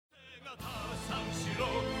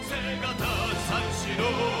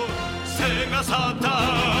サ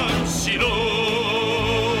タンしろ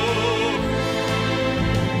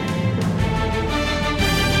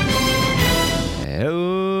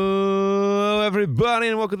Hello, everybody,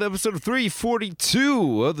 and welcome to episode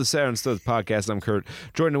 342 of the Saturn podcast. I'm Kurt,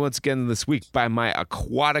 joined once again this week by my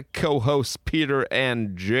aquatic co-hosts, Peter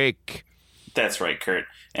and Jake. That's right, Kurt.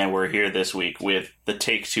 And we're here this week with the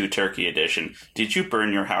Take-Two Turkey Edition. Did you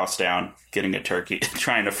burn your house down getting a turkey,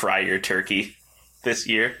 trying to fry your turkey this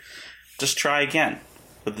year? Just try again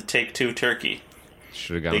with the Take-Two Turkey.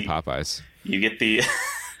 Should have gone Popeyes. You get the...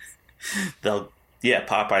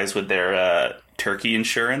 Popeyes with their turkey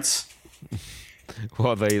insurance.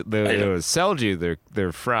 Well, they sell you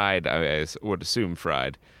they're fried. I would assume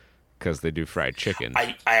fried, because they do fried chicken.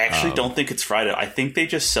 I actually don't think it's fried. I think they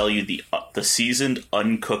just sell you the seasoned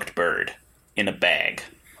uncooked bird in a bag.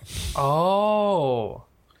 Oh,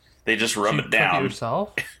 they just rub it down. Cook it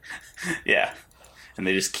yourself? Yeah, and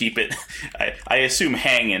they just keep it. I assume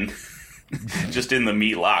hanging, just in the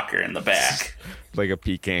meat locker in the back, like a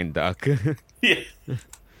Peking duck. Yeah.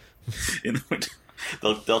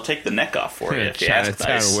 They'll take the neck off for you if you ask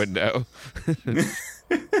nice. Window.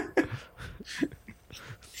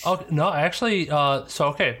 Oh no, actually,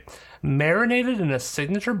 marinated in a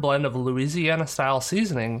signature blend of Louisiana-style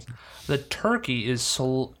seasonings, the turkey is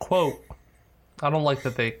quote. I don't like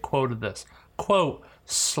that they quoted this. Quote,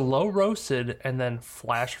 slow roasted and then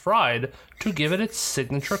flash fried to give it its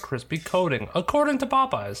signature crispy coating, according to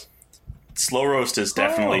Popeyes. Slow roast is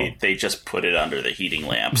definitely they just put it under the heating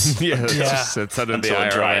lamps. Yeah, it just sits under until the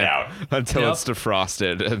it dried out until it's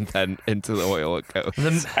defrosted, and then into the oil it goes.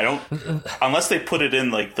 Unless they put it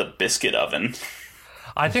in like the biscuit oven.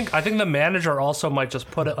 I think the manager also might just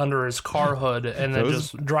put it under his car hood and then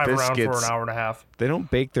just drive around for an hour and a half. They don't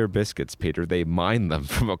bake their biscuits, Peter. They mine them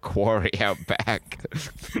from a quarry out back.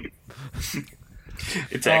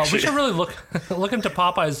 It's actually... we should really look into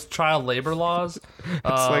Popeye's child labor laws. It's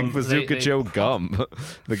like Bazooka Joe Gum.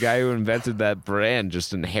 The guy who invented that brand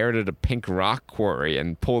just inherited a pink rock quarry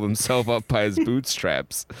and pulled himself up by his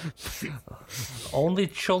bootstraps. Only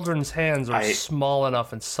children's hands are small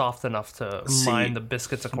enough and soft enough to mine the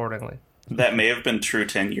biscuits accordingly. That may have been true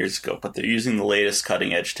 10 years ago, but they're using the latest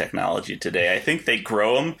cutting-edge technology today. I think they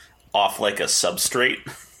grow them off like a substrate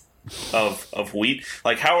of wheat.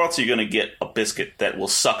 Like, how else are you going to get a biscuit that will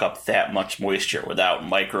suck up that much moisture without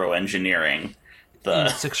micro-engineering the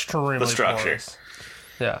structure? Porous.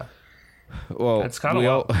 Yeah. Well, it's kind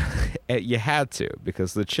of you had to,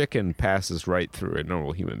 because the chicken passes right through a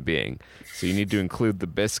normal human being. So you need to include the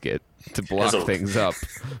biscuit to block things up.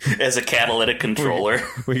 As a catalytic controller.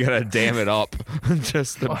 We gotta dam it up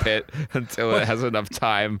just a bit until it has enough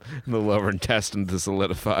time in the lower intestine to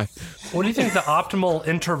solidify. What do you think the optimal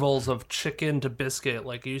intervals of chicken to biscuit?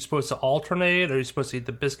 Like, are you supposed to alternate? Are you supposed to eat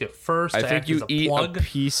the biscuit first? I think you eat plug? a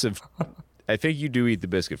piece of... I think you do eat the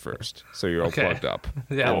biscuit first, so you're all plugged up,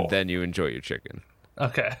 and then you enjoy your chicken.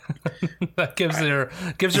 Okay, that gives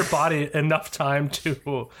your body enough time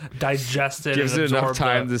to digest it. Gives and it enough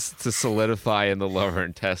time to solidify in the lower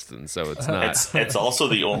intestine, so it's not. It's also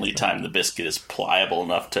the only time the biscuit is pliable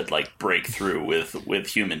enough to like break through with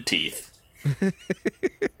human teeth.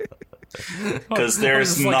 Because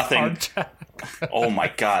there's nothing. Oh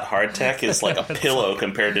my god, hardtack is like a pillow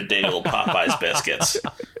compared to day old Popeyes biscuits.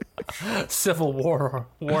 Civil War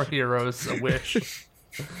heroes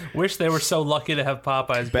wish they were so lucky to have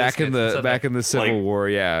Popeyes back biscuits. in the Civil War.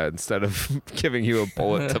 Yeah, instead of giving you a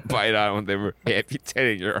bullet to bite on when they were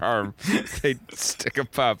amputating your arm, they'd stick a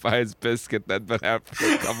Popeyes biscuit that'd been out for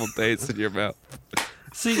a couple days in your mouth.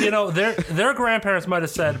 See, their grandparents might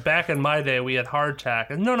have said, back in my day we had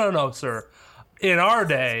hardtack. And no, sir. In our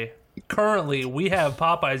day, currently, we have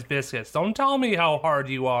Popeyes biscuits. Don't tell me how hard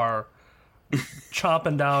you are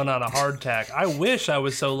chomping down on a hardtack. I wish I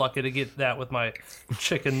was so lucky to get that with my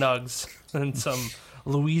chicken nugs and some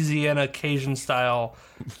Louisiana Cajun style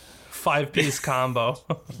 5-piece combo.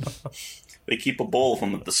 They keep a bowl of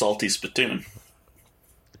them at the Salty Spittoon.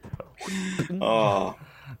 Oh,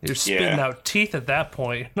 you're spitting out teeth at that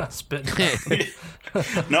point. You're not spitting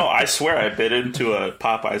out. No, I swear I bit into a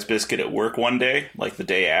Popeyes biscuit at work one day, like the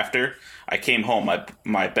day after. I came home,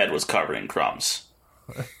 my bed was covered in crumbs.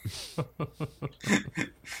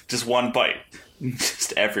 Just one bite.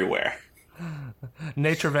 Just everywhere.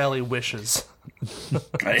 Nature Valley wishes.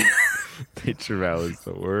 Nature Valley's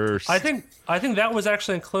the worst. I think that was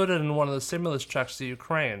actually included in one of the stimulus checks to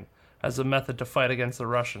Ukraine as a method to fight against the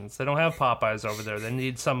Russians. They don't have Popeyes over there. They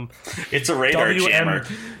need some... It's a radar jammer.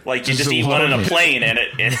 Like, you just eat one in a plane and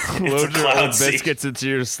it's load a cloud your biscuits into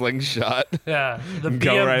your slingshot. Yeah. The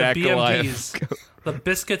BMPs. The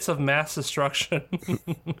biscuits of mass destruction.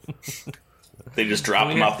 They just drop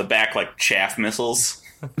them off the back like chaff missiles.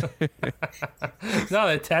 No,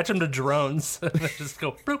 they attach them to drones. They just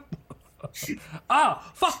go, bloop. Oh,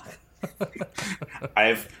 fuck!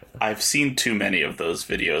 I've seen too many of those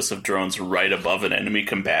videos of drones right above an enemy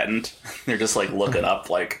combatant. They're just like looking up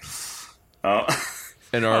like, oh,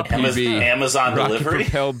 An RPB Amazon rocket delivery.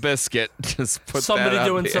 propelled biscuit. Just put Somebody that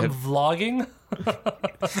doing some end. vlogging?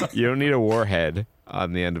 You don't need a warhead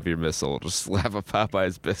on the end of your missile. Just have a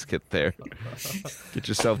Popeye's biscuit there. Get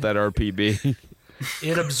yourself that RPB.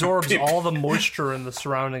 It absorbs all the moisture in the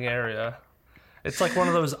surrounding area. It's like one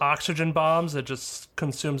of those oxygen bombs that just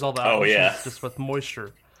consumes all the oxygen yeah. just with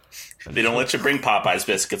moisture. They don't let you bring Popeye's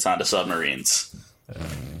biscuits onto submarines.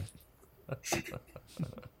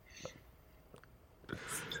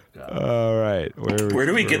 All right. Where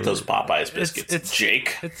do we get those Popeye's biscuits?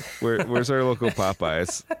 Jake? Where's our local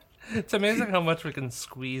Popeyes? It's amazing how much we can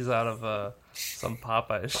squeeze out of some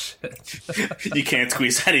Popeye shit. You can't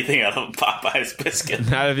squeeze anything out of a Popeye's biscuit.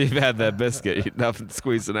 Not if you've had that biscuit. Nothing's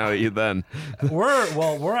squeezing out of you then.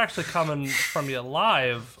 We're actually coming from you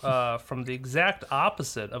live from the exact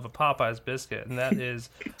opposite of a Popeye's biscuit, and that is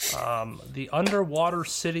the underwater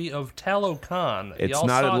city of Talokan. It's Y'all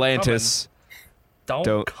not saw it Atlantis. coming.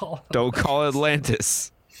 Don't call it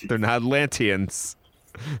Atlantis. They're not Atlanteans.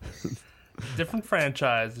 Different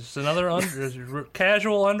franchise. It's another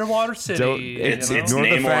casual underwater city. It's Ignore the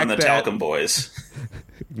Namor fact and the that- Talcum Boys.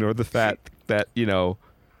 Ignore the fact that,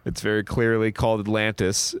 it's very clearly called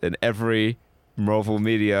Atlantis in every Marvel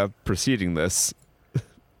media preceding this.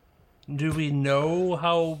 Do we know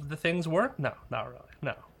how the things work? No, not really.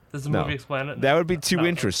 No. Does the No. movie explain it? That would be too No.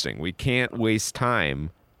 interesting. We can't waste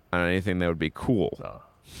time on anything that would be cool. No.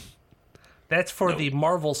 That's for the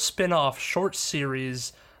Marvel spin-off short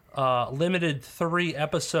series, limited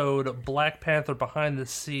 3-episode Black Panther behind the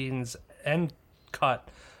scenes end cut,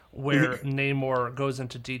 where Namor goes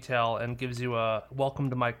into detail and gives you a welcome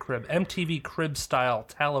to my crib, MTV crib style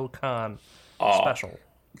Talokan special.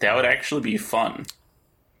 That would actually be fun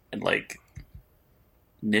and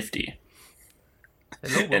nifty,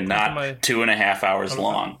 and not 2.5 hours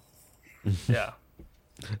long. Yeah.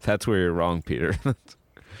 That's where you're wrong, Peter.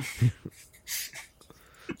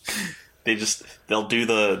 They'll do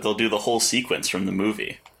the whole sequence from the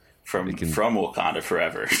movie from Wakanda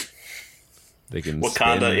Forever. They can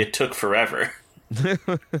Wakanda. It took forever.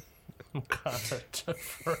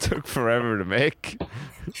 Took forever to make.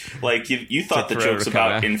 You thought the jokes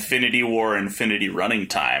about Infinity War, Infinity running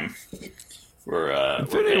time were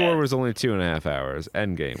Infinity War was only 2.5 hours.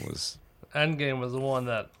 Endgame was the one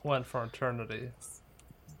that went for eternity.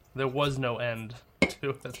 There was no end to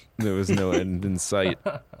it. There was no end in sight.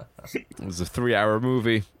 It was a 3-hour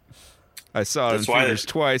movie. I saw it in theaters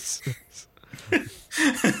twice.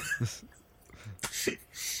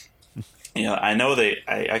 I know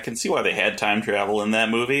I can see why they had time travel in that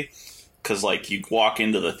movie, because you walk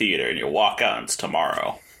into the theater and you walk out and it's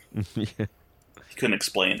tomorrow. Yeah. You couldn't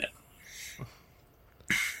explain it.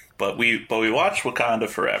 But we watched Wakanda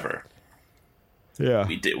Forever. Yeah,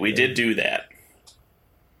 we did do that.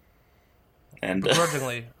 And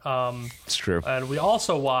Begrudgingly. it's true. And we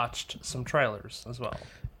also watched some trailers as well.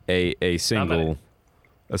 A single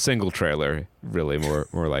trailer, really more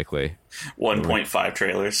likely. 1.5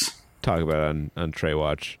 trailers. Talk about it on Trey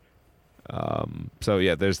Watch. So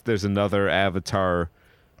yeah, there's another Avatar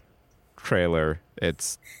trailer.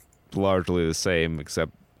 It's largely the same,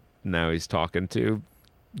 except now he's talking to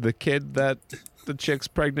the kid that the chick's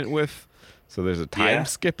pregnant with. So there's a time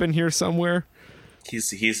skip in here somewhere.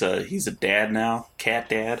 He's a dad now, cat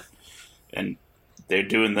dad, and they're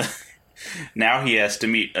doing the. Now he has to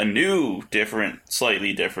meet a new,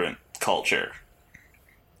 slightly different culture,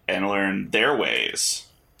 and learn their ways.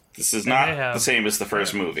 This is not the same as the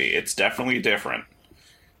first movie. It's definitely different.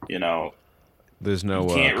 There's no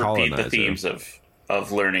you can't repeat colonizer. the themes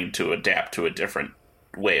of learning to adapt to a different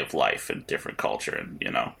way of life and different culture, and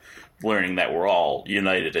learning that we're all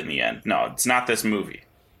united in the end. No, it's not this movie.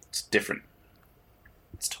 It's different.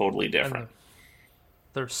 It's totally different.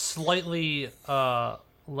 They're slightly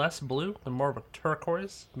less blue and more of a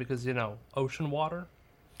turquoise because, ocean water.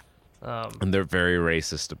 And they're very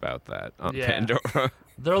racist about that on Pandora.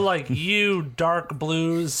 They're like, you dark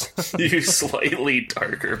blues. You slightly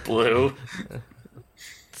darker blue.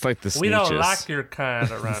 It's like the Sneetches. We don't like your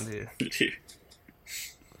kind around here.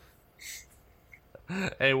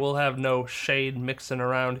 Hey, we'll have no shade mixing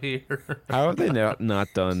around here. How have they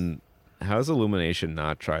not done... How has Illumination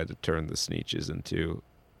not tried to turn the Sneetches into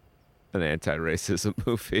an anti-racism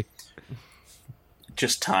movie?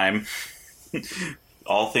 Just time.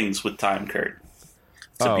 All things with time, Kurt.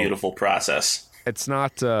 It's a beautiful process. it's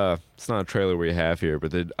not a trailer we have here,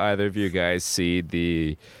 but did either of you guys see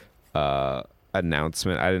the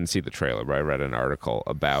announcement? I didn't see the trailer, but I read an article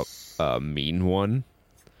about Mean One,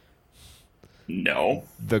 No.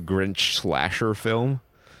 the Grinch slasher film.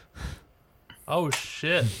 Oh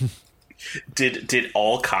shit! Did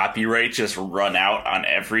all copyright just run out on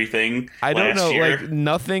everything? I don't know. year? Like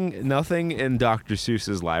nothing in Dr.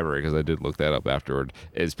 Seuss's library, because I did look that up afterward,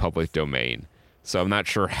 is public domain. So I'm not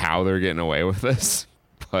sure how they're getting away with this,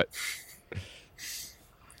 but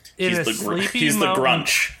In a he's sleepy the mountain,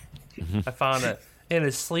 Grunch. I found it. In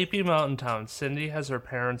a sleepy mountain town, Cindy has her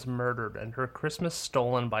parents murdered and her Christmas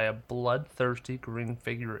stolen by a bloodthirsty green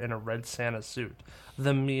figure in a red Santa suit,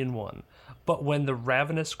 the Mean One. But when the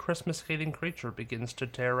ravenous Christmas-hating creature begins to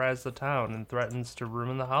terrorize the town and threatens to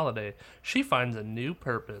ruin the holiday, she finds a new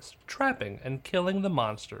purpose, trapping and killing the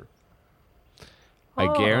monster. I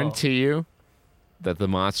Oh. guarantee you that the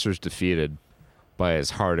monster's defeated by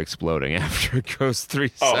his heart exploding after it goes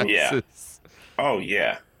 3 Oh, senses. yeah. Oh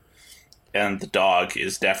yeah. And the dog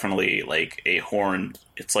is definitely like a horned.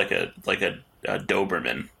 It's like a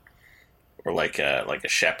Doberman, or like a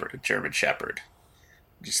shepherd, a German shepherd.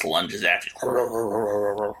 Just lunges at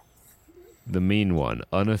you. The Mean One,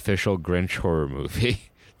 unofficial Grinch horror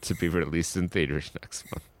movie to be released in theaters next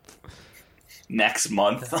month. Next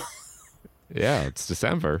month. Yeah, it's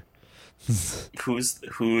December. who's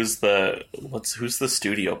the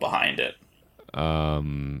studio behind it?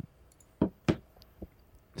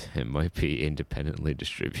 It might be independently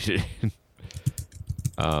distributed.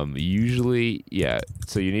 Usually, yeah.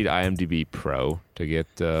 So you need IMDb Pro to get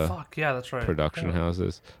Fuck, yeah, that's right. production Yeah.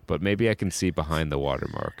 houses, but maybe I can see behind the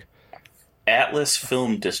watermark. Atlas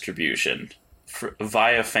Film Distribution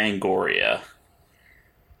via Fangoria.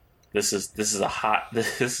 This is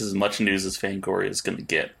as much news as Fangoria is going to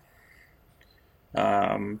get.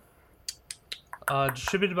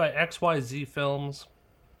 Distributed by XYZ Films.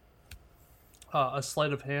 A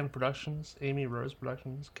Sleight of Hand Productions, Amy Rose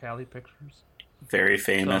Productions, Cali Pictures. Very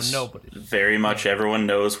famous. So nobody. Very much everyone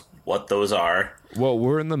knows what those are. Well,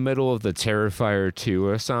 we're in the middle of the Terrifier 2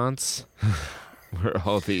 renaissance, where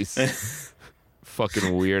all these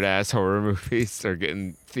fucking weird ass horror movies are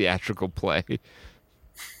getting theatrical play.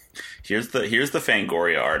 Here's the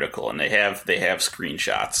Fangoria article, and they have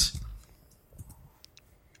screenshots,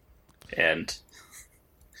 and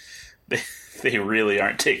they really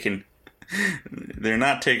aren't taking. They're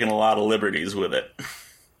not taking a lot of liberties with it.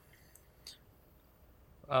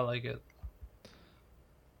 I like it.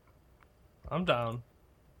 I'm down.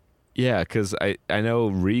 Yeah, because I know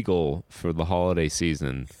Regal for the holiday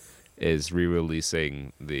season is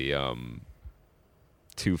re-releasing the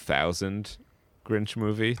 2000 Grinch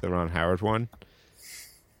movie, the Ron Howard one.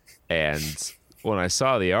 And when I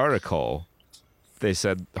saw the article, they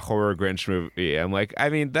said horror Grinch movie. I'm like, I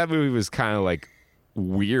mean, that movie was kind of like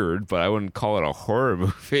weird, but I wouldn't call it a horror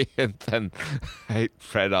movie. And then I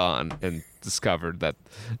read on and discovered that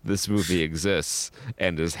this movie exists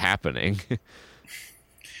and is happening.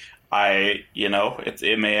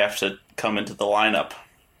 It may have to come into the lineup.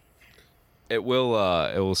 It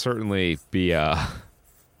will certainly be a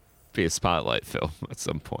spotlight film at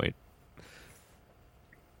some point.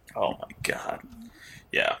 Oh my god.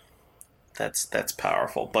 Yeah. That's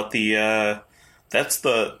powerful. But that's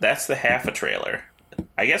the half a trailer.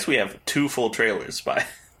 I guess we have 2 full trailers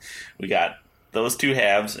we got those 2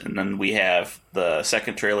 halves, and then we have the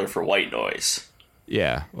second trailer for White Noise.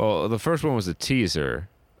 Yeah. Well, the first one was a teaser.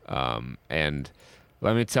 And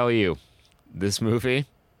let me tell you, this movie,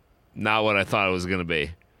 not what I thought it was going to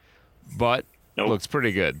be, but Nope. looks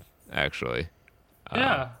pretty good, actually.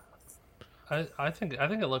 Yeah. I think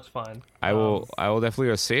it looks fine. I will definitely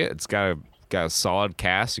go see it. It's got a solid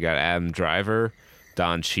cast. You got Adam Driver,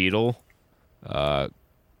 Don Cheadle, Greta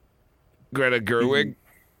Gerwig,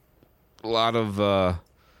 a lot of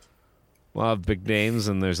big names,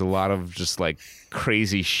 and there's a lot of just like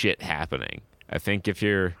crazy shit happening. I think if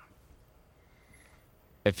you're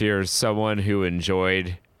someone who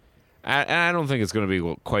enjoyed, and I don't think it's going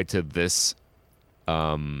to be quite to this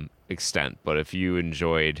extent, but if you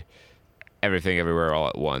enjoyed Everything Everywhere All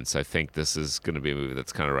at Once, I think this is going to be a movie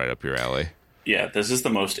that's kind of right up your alley. Yeah, this is the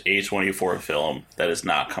most A24 film that has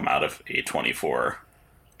not come out of A24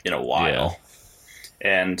 in a while.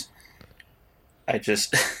 Yeah. And I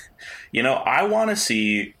just, I want to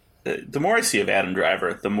see, the more I see of Adam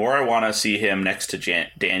Driver, the more I want to see him next to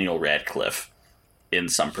Daniel Radcliffe in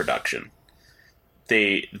some production.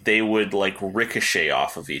 They would like ricochet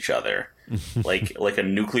off of each other, like a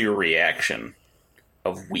nuclear reaction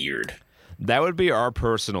of weird. That would be our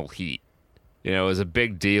personal heat. It was a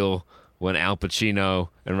big deal when Al Pacino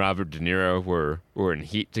and Robert De Niro were in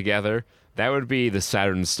Heat together. That would be the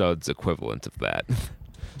Saturn Studs equivalent of that.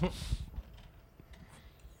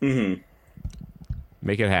 Mm-hmm.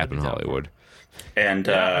 Make it happen, Hollywood. And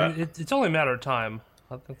I mean, it's only a matter of time.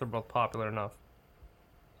 I think they're both popular enough.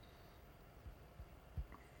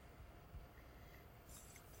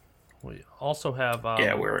 We also have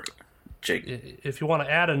we're Jake. If you want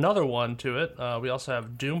to add another one to it, we also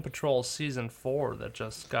have Doom Patrol Season 4 that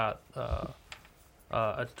just got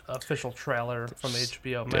an official trailer from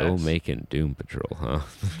HBO Max. Still making Doom Patrol, huh?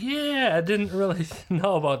 Yeah, I didn't really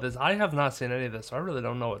know about this. I have not seen any of this, so I really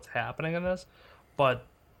don't know what's happening in this. But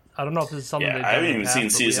I don't know if this is something they've done I haven't in the even past, seen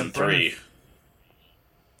but season 3.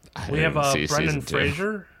 We have see Brendan season 2.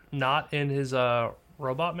 Fraser not in his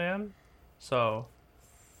Robot Man, so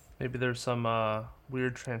maybe there's some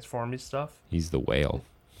weird transformy stuff. He's the whale.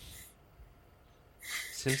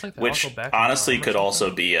 Seems like they Which all go back honestly in time or could something.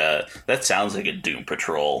 also be that sounds like a Doom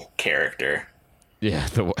Patrol character. Yeah,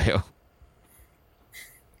 the whale.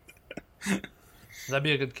 That'd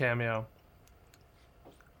be a good cameo.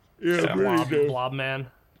 Yeah. Blob Man.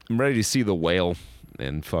 I'm ready to see the whale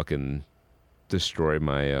and fucking destroy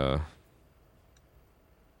my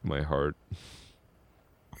my heart.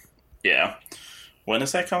 Yeah. When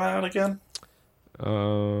does that come out again?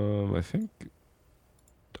 I think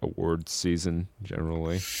awards season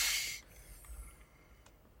generally.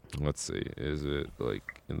 Let's see, is it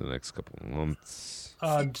like in the next couple of months?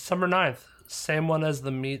 December 9th. Same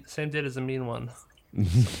date as the mean one.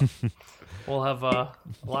 We'll have a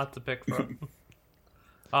lot to pick from.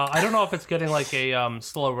 I don't know if it's getting like a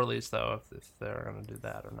slow release though, if they're gonna do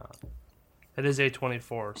that or not. It is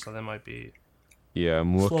A24, so they might be. Yeah,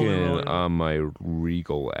 I'm Slowly looking rolling. on my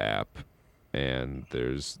Regal app, and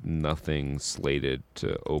there's nothing slated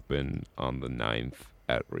to open on the 9th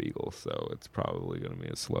at Regal, so it's probably going to be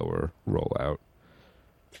a slower rollout.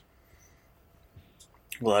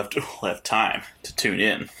 We'll have time to tune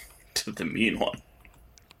in to the mean one.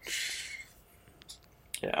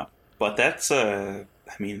 Yeah, but that's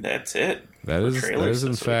that's it. That is trailers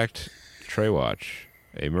in this week. fact Trey Watch,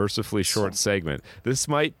 a mercifully short segment. This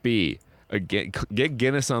might be get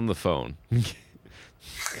Guinness on the phone.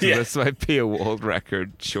 Yeah. This might be a world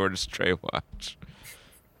record shortest Trey Watch.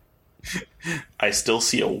 I still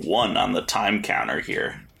see a 1 on the time counter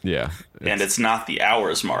here, Yeah, and it's not the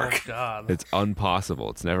hours Oh mark. God. it's impossible.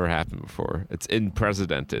 It's never happened before. It's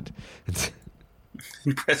unprecedented.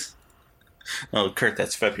 Oh, Kurt,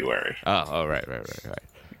 that's February. Oh, right.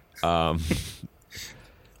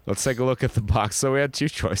 Let's take a look at the box. So we had two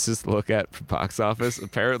choices to look at for box office.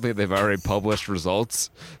 Apparently, they've already published results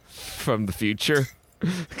from the future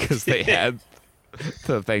because they had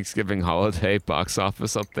the Thanksgiving holiday box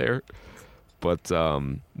office up there. But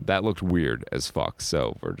that looked weird as fuck.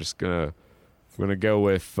 So we're gonna go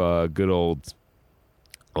with good old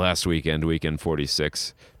last weekend, weekend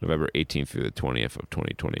 46, November 18th through the 20th of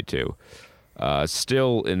 2022.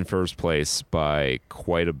 Still in first place by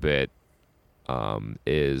quite a bit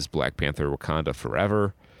is Black Panther Wakanda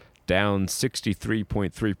Forever. Down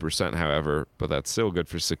 63.3%, however, but that's still good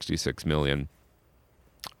for $66 million.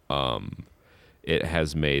 It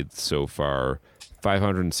has made so far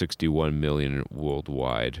 $561 million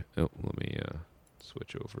worldwide. Oh, let me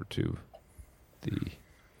switch over to the...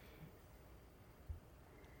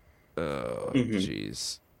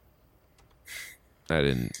 jeez. I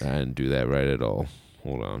didn't do that right at all.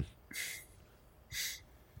 Hold on.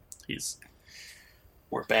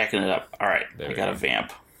 We're backing it up. All right, There I we got go. a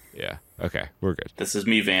vamp. Yeah. Okay, we're good. This is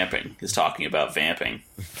me vamping. He's talking about vamping.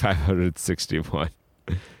 $561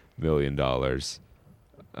 million. Oh,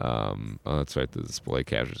 that's right. The display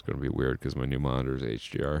capture is going to be weird because my new monitor is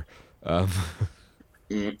HDR.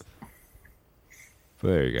 Mm. But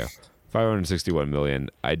there you go. 561 million.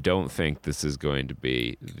 I don't think this is going to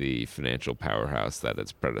be the financial powerhouse that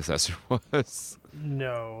its predecessor was.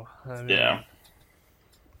 No. I mean, Yeah.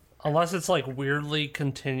 Unless it's like weirdly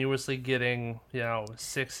continuously getting,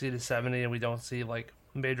 60 to 70 and we don't see like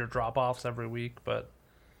major drop offs every week, but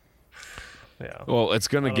yeah. Well, it's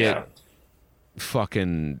going to I don't get know.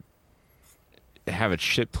 fucking have its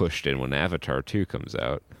shit pushed in when Avatar 2 comes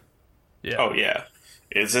out. Yeah. Oh yeah.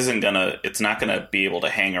 It's not gonna be able to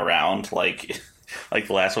hang around like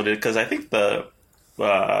the last one did, because I think the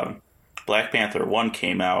Black Panther 1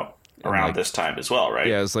 came out around like- this time as well, right?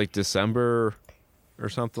 Yeah, it was like December or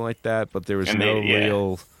something like that, but there was And no they- yeah.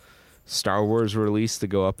 real Star Wars release to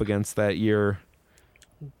go up against that year.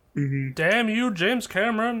 Damn you, James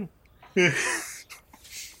Cameron.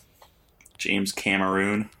 James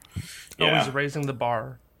Cameroon. Always Yeah. raising the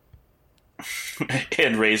bar.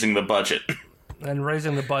 And raising the budget. And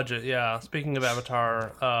raising the budget, yeah. Speaking of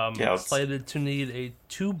Avatar, slated to need a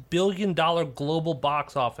 $2 billion global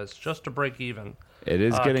box office just to break even. It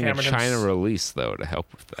is getting Cameron a China release, though, to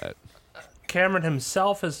help with that. Cameron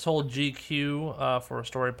himself has told GQ for a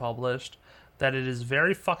story published that it is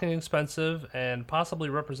very fucking expensive and possibly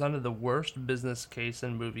represented the worst business case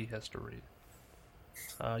in movie history.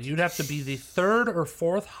 You'd have to be the third or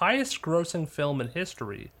fourth highest grossing film in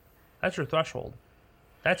history. That's your threshold.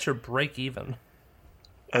 That's your break even.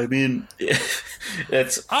 I mean,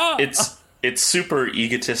 it's super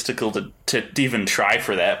egotistical to even try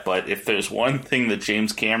for that, but if there's one thing that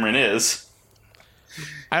James Cameron is...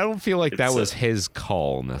 I don't feel like that was his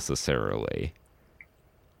call, necessarily.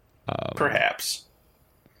 Perhaps.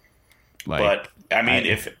 But, I mean,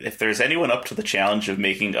 if there's anyone up to the challenge of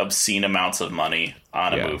making obscene amounts of money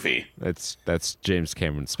on a movie... That's James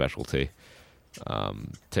Cameron's specialty.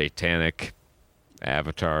 Titanic,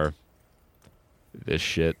 Avatar... This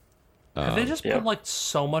shit. Have they just put like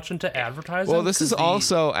so much into advertising? Well, this is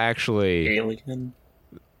also actually Alien.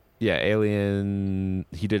 Yeah, Alien.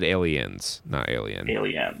 He did Aliens, not Alien.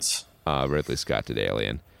 Aliens. Ridley Scott did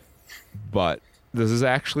Alien. But this is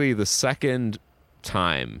actually the second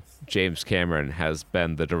time James Cameron has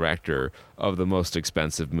been the director of the most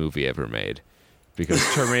expensive movie ever made. Because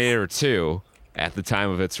Terminator 2, at the time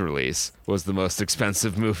of its release, was the most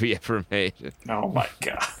expensive movie ever made. Oh my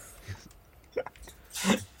god.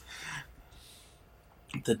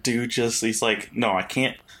 The dude he's like, no, I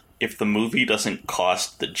can't. If the movie doesn't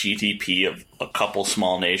cost the GDP of a couple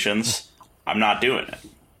small nations, I'm not doing it.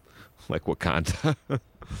 Like Wakanda.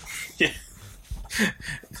 Yeah.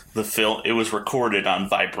 The film, it was recorded on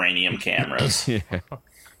vibranium cameras. Yeah.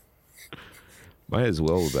 Might as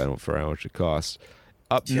well have been for how much it cost.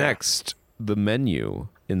 Up next, The Menu,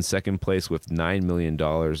 in second place with $9 million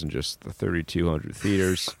in just the 3,200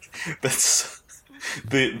 theaters. That's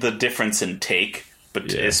the difference in take,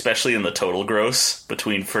 but especially in the total gross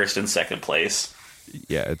between first and second place.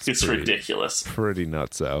 Yeah, it's ridiculous. Pretty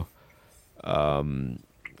nutso.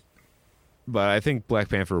 But I think Black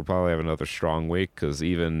Panther will probably have another strong week, because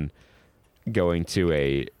even going to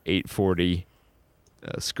a 8:40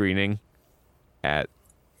 screening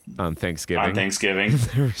on Thanksgiving,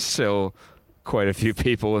 there were still quite a few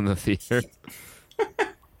people in the theater.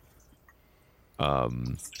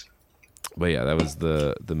 But yeah, that was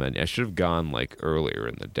the Menu. I should have gone like earlier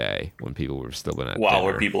in the day when people were still in at while dinner.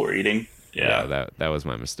 where people were eating. Yeah, that was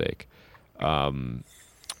my mistake.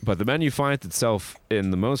 But the Menu finds itself in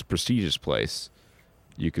the most prestigious place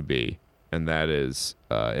you could be, and that is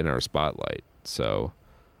in our spotlight. So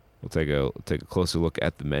we'll take a closer look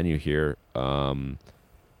at the Menu here.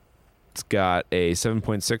 It's got a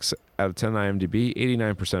 7.6 out of 10 IMDb,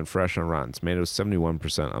 89% fresh on Rotten Tomatoes,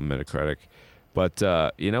 71% on Metacritic. But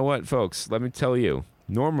you know what, folks? Let me tell you.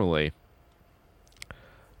 Normally,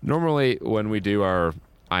 when we do our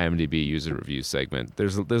IMDb user review segment,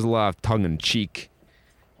 there's a lot of tongue in cheek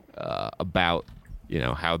about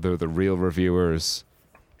how they're the real reviewers,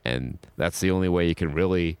 and that's the only way you can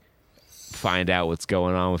really find out what's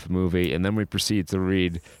going on with the movie. And then we proceed to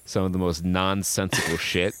read some of the most nonsensical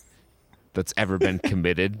shit that's ever been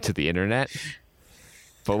committed to the internet.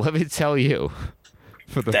 But let me tell you.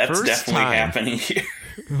 That's definitely happening here.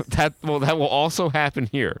 That will also happen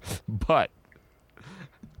here. But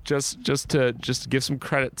just to give some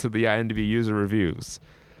credit to the IMDb user reviews,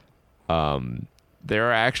 there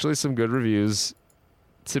are actually some good reviews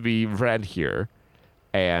to be read here,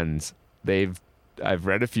 and I've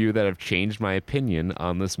read a few that have changed my opinion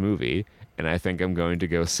on this movie, and I think I'm going to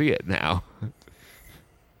go see it now.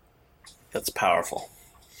 That's powerful.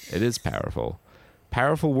 It is powerful.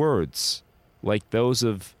 Powerful words. Like those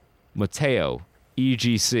of Mateo,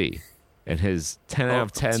 EGC, and his 10 out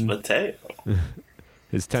of 10. Mateo.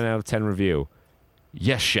 His 10 out of 10 review.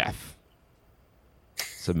 Yes, chef.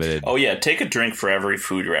 Submitted. Oh yeah, take a drink for every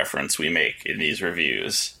food reference we make in these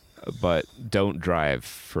reviews. But don't drive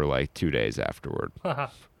for like 2 days afterward.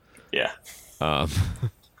 Yeah.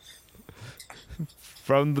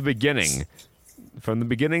 From the beginning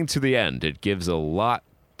to the end, it gives a lot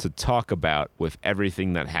to talk about with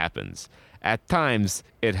everything that happens. At times,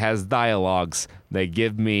 it has dialogues that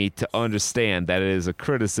give me to understand that it is a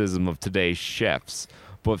criticism of today's chefs.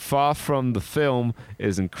 But far from the film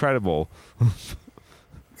is incredible.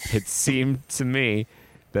 It seems to me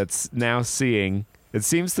that now seeing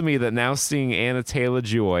Anna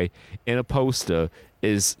Taylor-Joy in a poster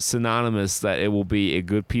is synonymous that it will be a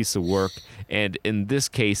good piece of work. And in this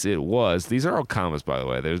case, it was. These are all commas, by the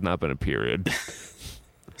way. There's not been a period.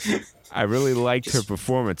 I really liked her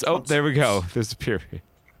performance. Oh, there we go. There's a period.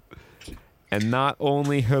 And not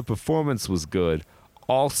only her performance was good,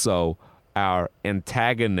 also our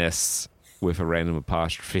antagonists, with a random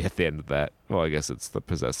apostrophe at the end of that, well, I guess it's the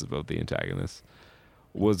possessive of the antagonist,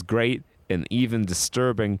 was great and even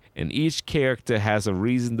disturbing, and each character has a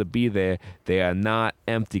reason to be there. They are not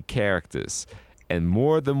empty characters. And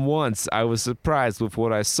more than once, I was surprised with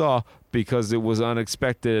what I saw because it was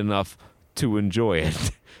unexpected enough to enjoy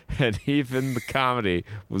it. And even the comedy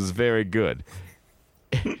was very good.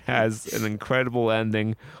 It has an incredible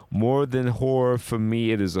ending. More than horror for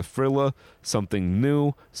me, it is a thriller, something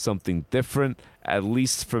new, something different. At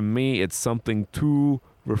least for me, it's something too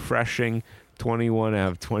refreshing. 21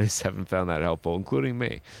 out of 27 found that helpful, including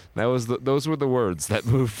me. Those were the words that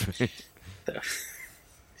moved me.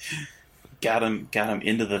 Got him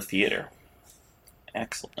into the theater.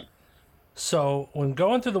 Excellent. So when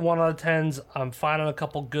going through the 1 out of 10s, I'm finding a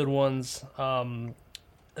couple good ones.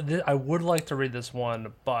 I would like to read this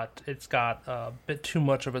one, but it's got a bit too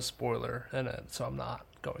much of a spoiler in it, so I'm not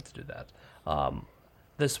going to do that.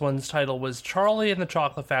 This one's title was Charlie and the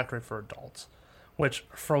Chocolate Factory for Adults, which,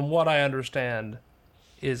 from what I understand,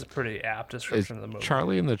 is a pretty apt description of the movie.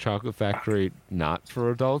 Charlie and the Chocolate Factory not for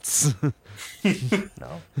adults?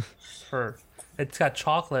 No. It's got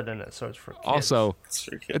chocolate in it, so it's for kids. Also,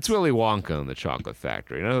 it's Willy Wonka and the Chocolate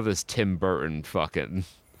Factory. None of this Tim Burton fucking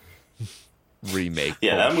remake.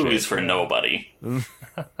 Yeah, bullshit. that movie's for nobody.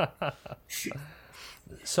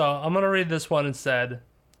 So I'm going to read this one instead.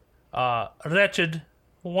 Wretched,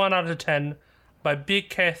 1 out of 10, by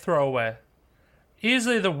BK Throwaway.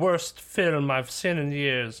 Easily the worst film I've seen in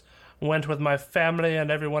years. Went with my family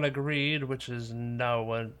and everyone agreed, which is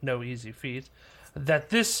no easy feat, that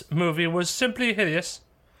this movie was simply hideous.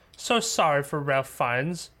 So sorry for Ralph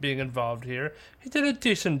Fiennes being involved here. He did a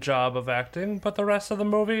decent job of acting, but the rest of the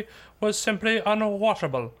movie was simply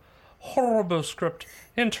unwatchable. Horrible script,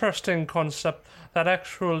 interesting concept that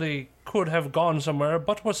actually could have gone somewhere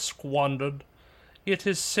but was squandered. It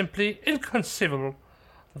is simply inconceivable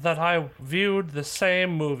that I viewed the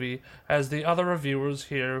same movie as the other reviewers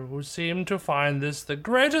here who seem to find this the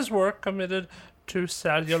greatest work committed to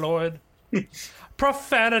celluloid.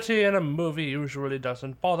 Profanity in a movie usually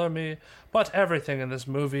doesn't bother me, but everything in this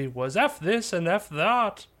movie was F this and F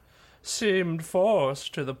that. Seemed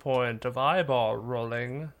forced to the point of eyeball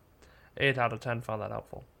rolling. 8 out of 10 found that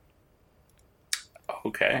helpful.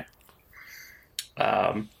 Okay.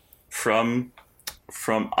 From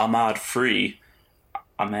Ahmad Free,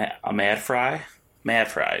 Mad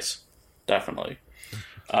Fries, definitely.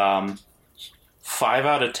 5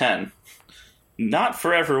 out of 10. Not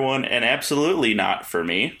for everyone, and absolutely not for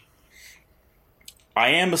me. I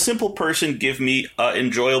am a simple person. Give me an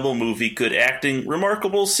enjoyable movie, good acting,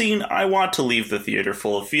 remarkable scene. I want to leave the theater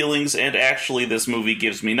full of feelings, and actually this movie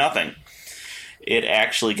gives me nothing. It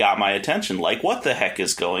actually got my attention, like what the heck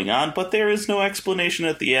is going on, but there is no explanation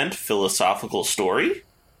at the end. Philosophical story?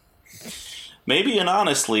 Maybe, and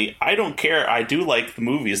honestly, I don't care. I do like the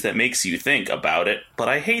movies that makes you think about it, but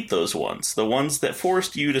I hate those ones. The ones that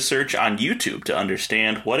forced you to search on YouTube to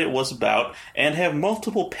understand what it was about and have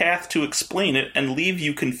multiple paths to explain it and leave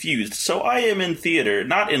you confused. So I am in theater,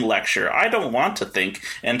 not in lecture. I don't want to think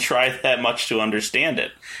and try that much to understand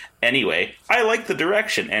it. Anyway, I like the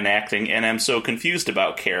direction and acting and am so confused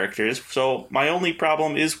about characters, so my only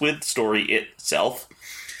problem is with story itself.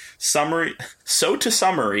 Summary,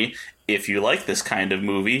 if you like this kind of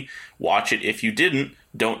movie, watch it. If you didn't,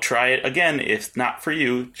 don't try it again. If not for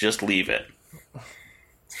you, just leave it.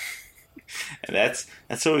 And that's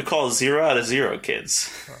what we call 0 out of 0,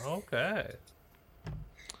 kids. Okay.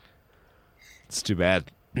 It's too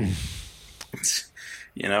bad.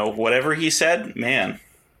 You know, whatever he said, man.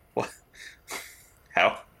 What?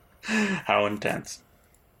 How intense.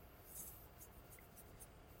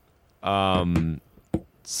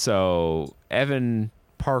 So Evan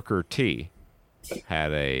Parker T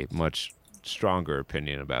had a much stronger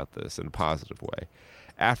opinion about this in a positive way.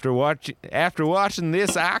 After watching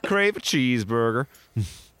this, I crave a cheeseburger.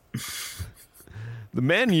 The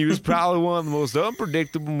Menu is probably one of the most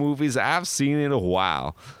unpredictable movies I've seen in a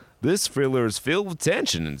while. This thriller is filled with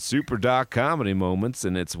tension and super dark comedy moments,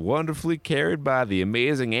 and it's wonderfully carried by the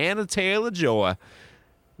amazing Anna Taylor-Joy,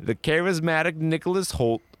 the charismatic Nicholas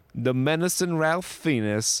Hoult, the menacing Ralph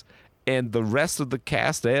Fiennes, and the rest of the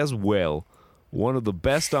cast as well. One of the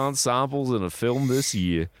best ensembles in a film this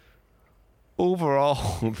year.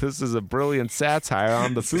 Overall, this is a brilliant satire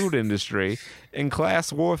on the food industry and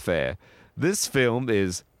class warfare. This film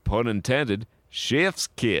is, pun intended, chef's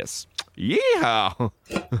kiss. Yeehaw!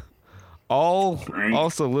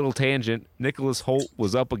 Also, little tangent, Nicholas Hoult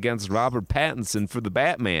was up against Robert Pattinson for the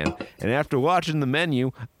Batman, and after watching the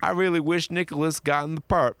menu, I really wish Nicholas got in the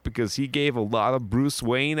part because he gave a lot of Bruce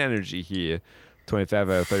Wayne energy here. 25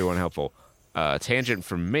 out of 31 helpful. Tangent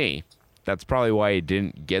from me, that's probably why he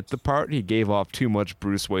didn't get the part. He gave off too much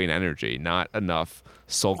Bruce Wayne energy, not enough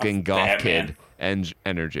sulking goth kid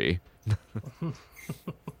energy.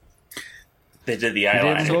 They did the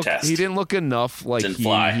eyeliner test. He didn't look enough like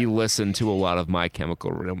he listened to a lot of My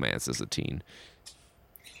Chemical Romance as a teen.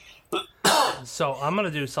 So I'm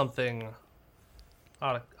gonna do something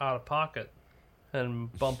out of pocket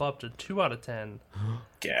and bump up to 2 out of 10.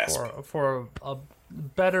 Gasp. For a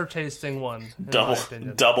better tasting one.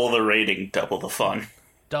 Double the rating, double the fun.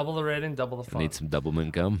 Double the rating, double the fun. I need some double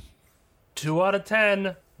mint gum. 2 out of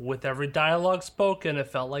 10. With every dialogue spoken, it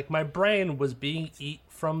felt like my brain was being eat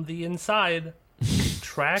from the inside.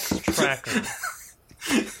 Tracks Tracker.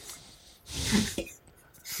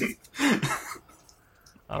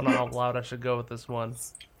 I don't know how loud I should go with this one,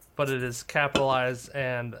 but it is capitalized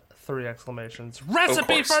and 3 exclamations.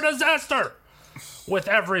 Recipe for disaster! With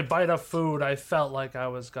every bite of food, I felt like I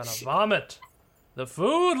was gonna vomit. The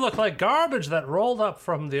food looked like garbage that rolled up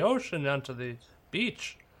from the ocean onto the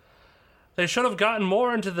beach. They should have gotten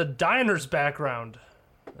more into the diner's background.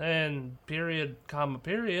 And period, comma,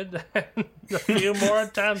 period. And a few more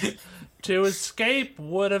attempts to escape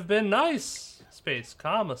would have been nice. Space,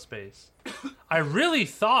 comma, space. I really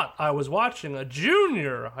thought I was watching a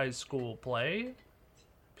junior high school play.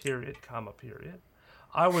 Period, comma, period.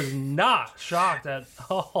 I was not shocked at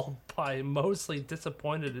all, but mostly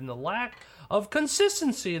disappointed in the lack of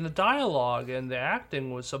consistency in the dialogue, and the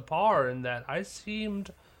acting was subpar in that I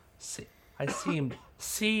seemed seamed,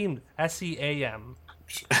 S-E-A-M.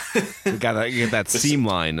 You gotta get that seam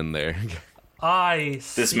line in there.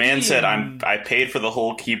 This man said, I paid for the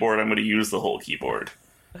whole keyboard, I'm going to use the whole keyboard.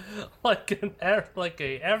 like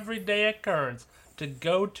a everyday occurrence to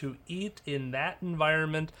go to eat in that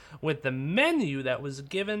environment with the menu that was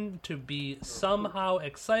given to be somehow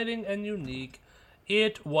exciting and unique.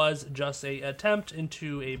 It was just a attempt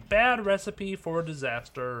into a bad recipe for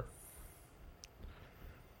disaster.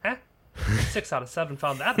 6 out of 7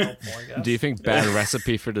 found that helpful, I guess. Do you think Bad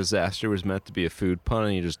Recipe for Disaster was meant to be a food pun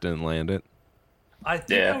and you just didn't land it? I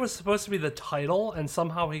think that was supposed to be the title, and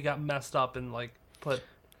somehow he got messed up and put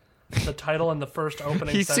the title in the first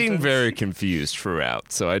opening He sentence. seemed very confused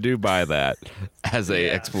throughout, so I do buy that as a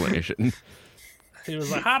explanation. He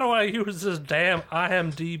was like, how do I use this damn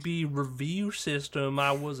IMDb review system?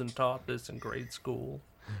 I wasn't taught this in grade school.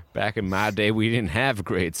 Back in my day, we didn't have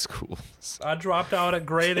grade schools. I dropped out at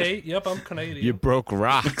grade 8. Yep, I'm Canadian. You broke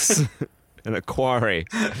rocks in a quarry,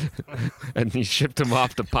 and you shipped them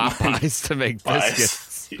off to Popeyes to make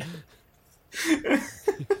biscuits.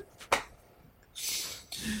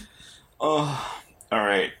 Oh, all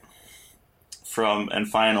right.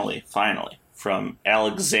 Finally, from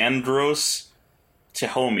Alexandros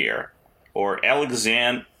Tehomir, or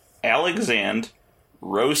Alexand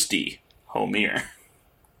Roasty Homir.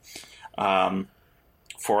 4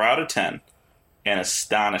 out of 10. An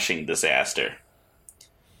astonishing disaster.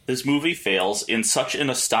 This movie fails in such an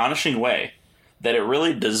astonishing way that it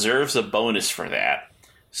really deserves a bonus for that.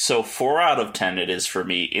 So 4 out of 10 it is for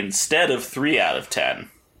me instead of 3 out of 10.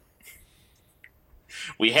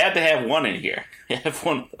 We had to have one in here. Have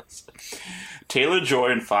one of those.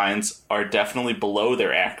 Taylor-Joy and Fiennes are definitely below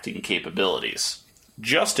their acting capabilities.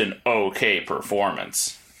 Just an okay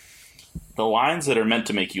performance. The lines that are meant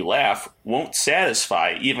to make you laugh won't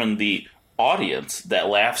satisfy even the audience that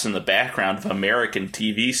laughs in the background of American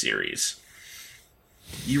TV series.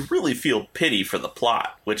 You really feel pity for the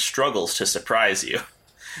plot, which struggles to surprise you.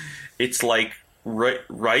 It's like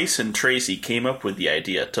Rice and Tracy came up with the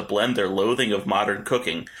idea to blend their loathing of modern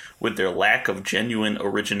cooking with their lack of genuine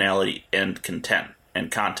originality and content. An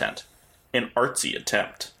artsy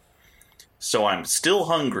attempt. So I'm still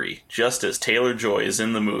hungry, just as Taylor-Joy is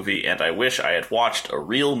in the movie, and I wish I had watched a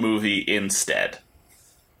real movie instead.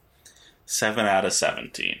 7 out of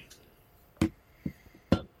 17.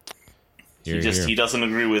 He doesn't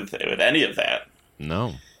agree with any of that.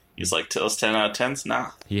 No. He's like, those 10 out of 10s?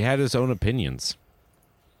 Nah. He had his own opinions.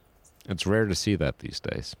 It's rare to see that these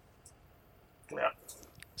days. Yeah.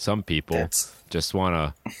 Some people just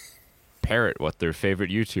want to parrot what their favorite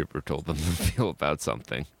YouTuber told them to feel about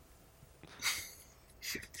something.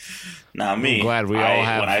 Not me. I'm glad we all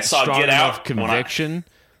have when I saw strong Get enough Out, conviction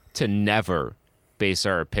to never base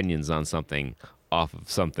our opinions on something off of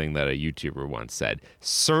something that a YouTuber once said.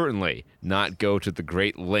 Certainly not go to the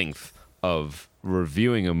great length of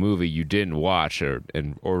reviewing a movie you didn't watch or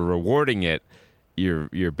rewarding it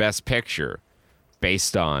your best picture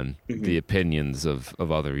based on the opinions of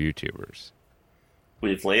other YouTubers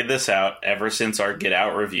We've laid this out ever since our Get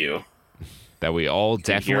Out review. that we all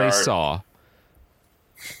definitely saw.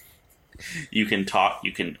 You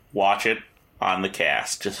can watch it on the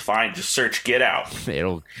cast. Just search Get Out.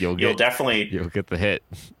 You'll get the hit.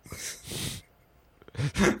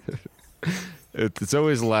 It's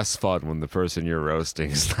always less fun when the person you're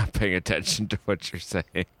roasting is not paying attention to what you're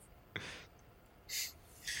saying.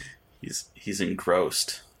 He's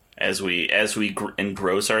engrossed as we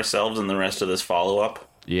engross ourselves in the rest of this follow up.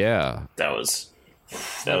 Yeah, that was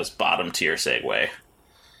bottom tier segue.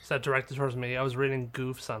 Is that directed towards me? I was reading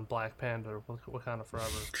goofs on Black Panda. Wakanda Forever.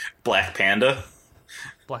 Black Panda.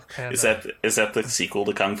 Black Panda. Is that the sequel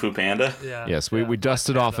to Kung Fu Panda? Yeah. Yes, we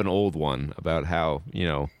dusted off an old one about how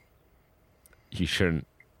you shouldn't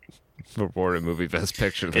reward a movie Best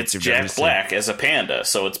Picture. It's Jack Black as a panda,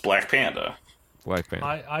 so it's Black Panda. Black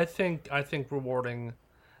Panda. I think rewarding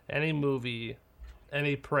any movie,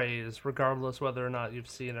 any praise, regardless whether or not you've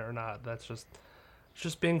seen it or not, that's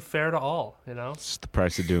just being fair to all. It's just the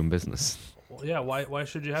price of doing business. Well, yeah. Why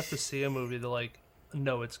should you have to see a movie to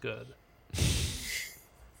know it's good?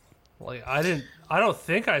 I don't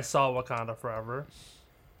think I saw Wakanda Forever,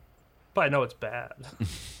 but I know it's bad.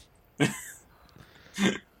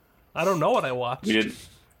 I don't know what I watched. We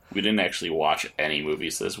didn't actually watch any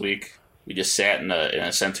movies this week. We just sat in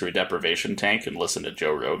a sensory deprivation tank and listened to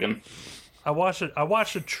Joe Rogan. I watched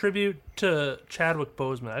a tribute to Chadwick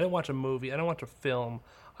Boseman. I didn't watch a movie. I didn't watch a film.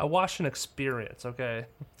 I watched an experience. Okay,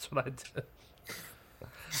 that's what I did.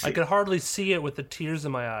 I could hardly see it with the tears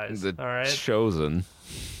in my eyes. The all right, Chosen,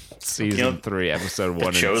 season 3, episode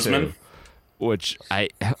 1 and 2. Which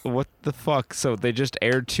what the fuck? So they just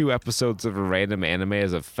aired 2 episodes of a random anime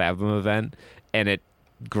as a Fathom event, and it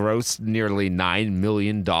grossed nearly $9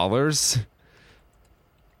 million.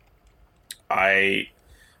 I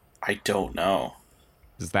don't know.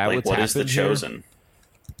 Is that what's what happened is The Chosen?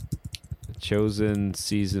 The Chosen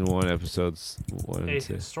season 1 episodes 1 and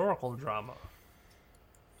 2. A historical drama.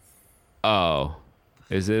 Oh,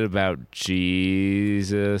 is it about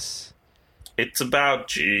Jesus? It's about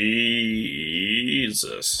Jesus.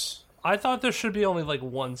 I thought there should be only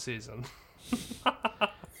 1 season.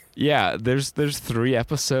 Yeah, there's 3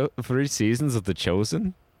 seasons of The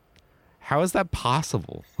Chosen. How is that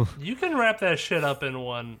possible? You can wrap that shit up in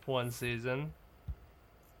one season.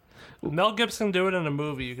 Mel Gibson do it in a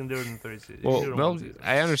movie. You can do it in 3 seasons. Well,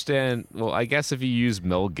 I understand. Well, I guess if you use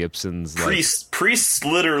Mel Gibson's priests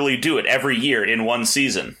literally do it every year in 1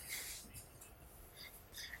 season.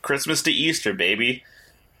 Christmas to Easter, baby.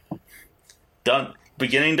 Done,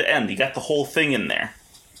 beginning to end. You got the whole thing in there.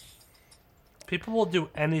 People will do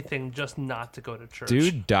anything just not to go to church.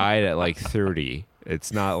 Dude died at 30.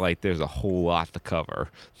 It's not like there's a whole lot to cover.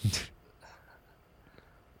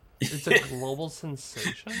 It's a global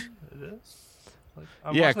sensation. It is.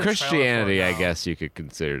 Yeah, Christianity, I guess you could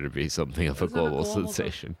consider to be something of a global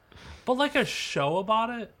sensation. But a show about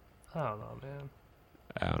it? I don't know, man.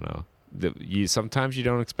 I don't know. Sometimes you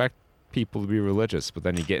don't expect people to be religious, but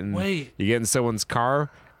then you get in someone's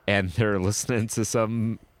car and they're listening to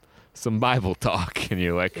some Bible talk, and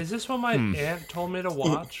you're like, "Is this what my aunt told me to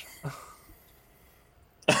watch?"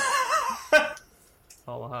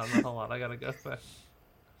 Hold on, I gotta go back.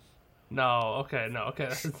 No, okay,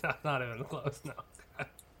 that's not even close.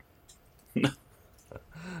 No.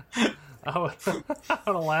 I would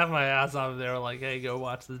laugh my ass off if they were like, "Hey, go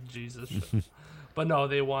watch this Jesus show." But no,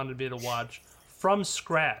 they wanted me to watch from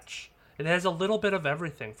scratch. It has a little bit of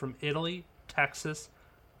everything from Italy, Texas,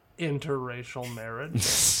 interracial marriage,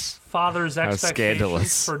 father's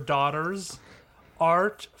expectations for daughters,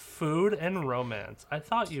 art, food, and romance. I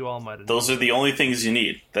thought you all might have. Those are the only things you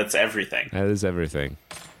need. That's everything. That is everything.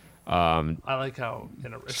 I like how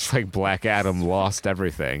it's like Black Adam lost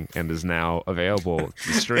everything and is now available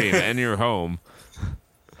to stream in your home.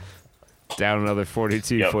 Down another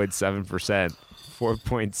 42.7%.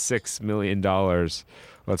 $4.6 million.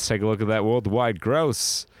 Let's take a look at that worldwide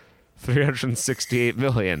gross. $368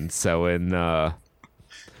 million. So in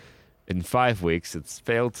 5 weeks, it's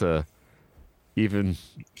failed to even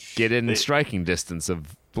get in striking distance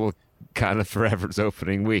of Wakanda Forever's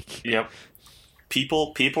opening week. Yep.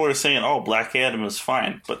 People are saying, "Oh, Black Adam is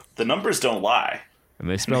fine," but the numbers don't lie. And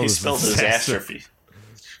they spell disaster for you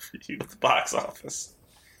at the box office.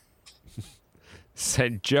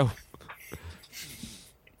 Said Joe.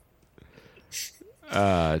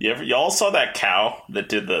 Y'all saw that cow that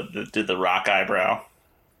did the rock eyebrow?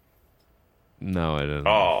 No, I didn't.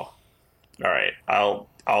 Oh, all right.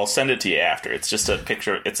 I'll send it to you after. It's just a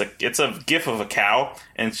picture. It's a gif of a cow,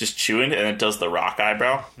 and it's just chewing, and it does the rock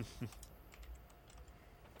eyebrow.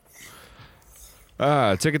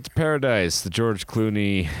 Ticket to Paradise, the George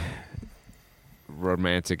Clooney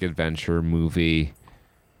romantic adventure movie,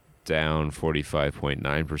 down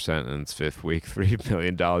 45.9% in its fifth week, $3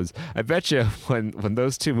 million. I bet you when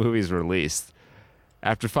those two movies released,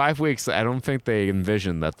 after 5 weeks, I don't think they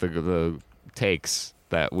envisioned that the takes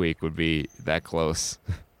that week would be that close.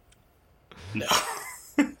 No.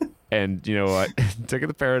 And you know what? Ticket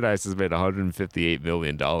to Paradise has made $158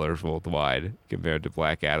 million worldwide compared to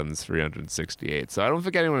Black Adam's $368. So I don't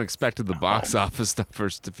think anyone expected the box office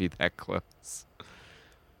numbers to be that close.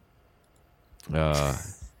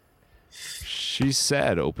 She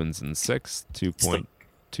Said opens in 6,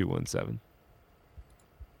 2.217.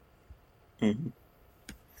 Mm-hmm.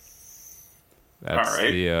 That's all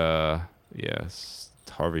right.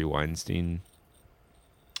 the Harvey Weinstein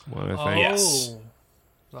one, I think. Yes.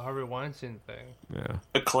 The Harvey Weinstein thing. Yeah.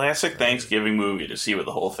 A classic Thanksgiving movie to see with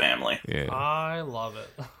the whole family. Yeah. I love it.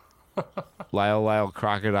 Lyle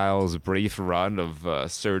Crocodile's brief run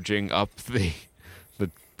of surging up the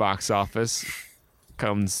box office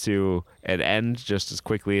comes to an end just as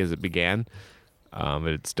quickly as it began.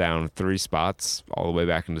 It's down 3 spots all the way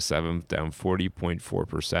back into 7th, down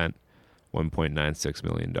 40.4%, $1.96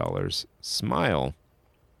 million. Smile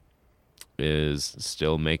is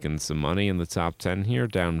still making some money in the top 10 here,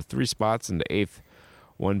 down 3 spots into 8th,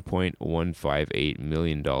 $1.158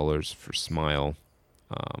 million for Smile,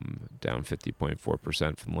 down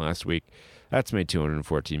 50.4% from last week. That's made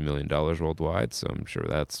 $214 million worldwide, so I'm sure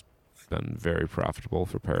that's been very profitable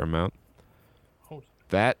for Paramount.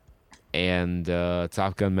 That and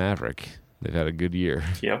Top Gun Maverick, they've had a good year.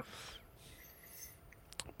 Yep.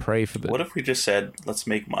 Pray for the... What if we just said, let's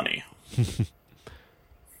make money?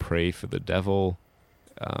 Pray for the Devil.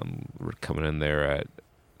 We're coming in there at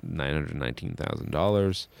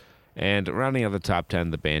 $919,000. And rounding out the top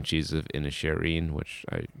 10, The Banshees of Inisherin, which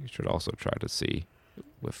I should also try to see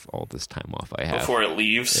with all this time off I have. Before it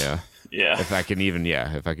leaves? Yeah. Yeah. If I can even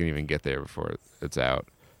get there before it's out.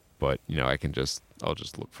 But, I'll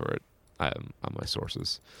just look for it on my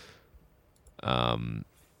sources. Well,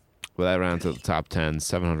 that rounds out the top 10,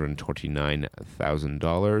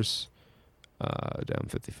 $729,000. Down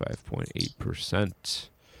 55.8%.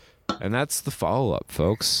 And that's the follow-up,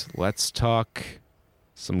 folks. Let's talk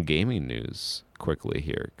some gaming news quickly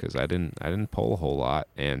here, because I didn't pull a whole lot,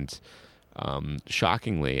 and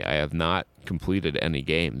shockingly, I have not completed any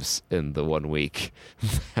games in the 1 week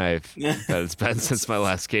that it's been since my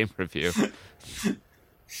last game review.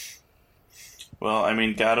 Well, I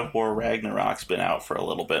mean, God of War Ragnarok's been out for a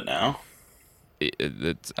little bit now.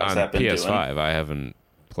 It's How's on that been PS5. doing? I haven't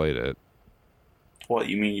played it. What,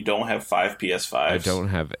 you mean you don't have 5 PS5s? I don't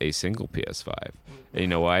have a single PS5. And you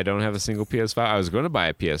know why I don't have a single PS5? I was going to buy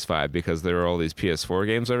a PS5 because there were all these PS4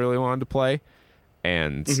 games I really wanted to play.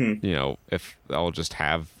 And, if I'll just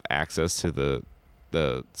have access to the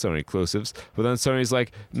Sony exclusives. But then Sony's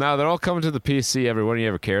like, no, they're all coming to the PC, everyone you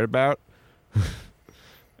ever cared about.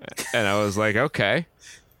 And I was like, okay,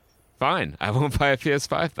 fine. I won't buy a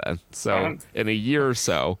PS5 then. So in a year or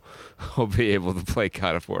so, I'll be able to play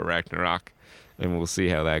God of War Ragnarok. And we'll see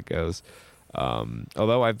how that goes.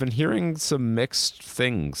 Although I've been hearing some mixed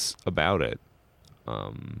things about it.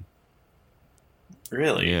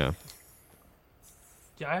 Really? Yeah.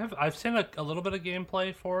 Yeah, I've seen a little bit of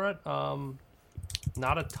gameplay for it.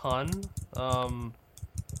 Not a ton.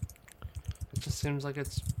 It just seems like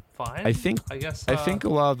it's fine. I guess. I think a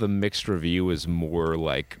lot of the mixed review is more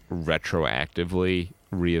like retroactively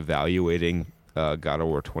reevaluating God of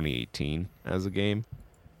War 2018 as a game.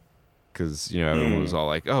 Because, everyone was all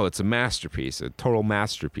like, oh, it's a masterpiece, a total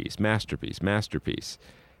masterpiece.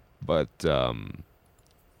 But,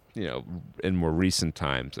 in more recent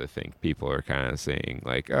times, I think people are kind of saying,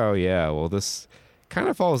 like, oh, yeah, well, this kind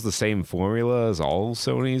of follows the same formula as all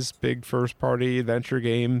Sony's big first-party adventure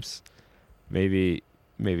games. Maybe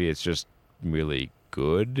it's just really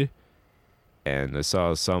good. And I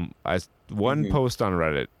saw one post on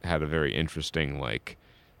Reddit had a very interesting,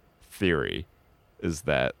 theory. Is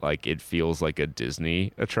that it feels like a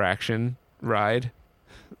Disney attraction ride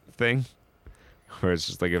thing, where it's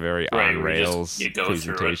just a very on rails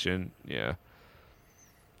presentation. Yeah.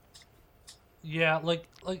 Yeah, I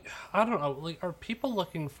don't know. Are people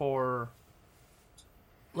looking for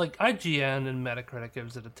IGN and Metacritic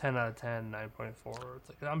gives it a 10 out of 10, 9.4.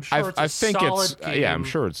 It's I'm sure it's a solid game. Yeah, I'm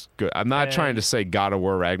sure it's good. I'm not trying to say God of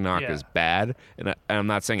War Ragnarok is bad, and I'm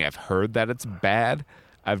not saying I've heard that it's bad.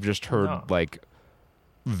 I've just heard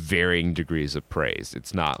varying degrees of praise.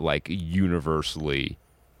 It's not universally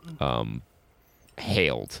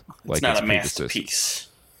hailed. It's not a masterpiece.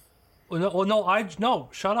 No,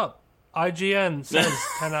 shut up. IGN says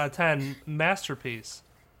 10 out of 10 masterpiece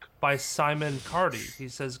by Simon Cardy. He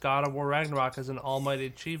says God of War Ragnarok is an almighty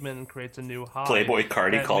achievement and creates a new high. Playboy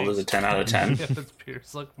Cardi called it a 10 out of 10. If it's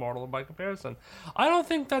Pierce like Mortal by comparison. I don't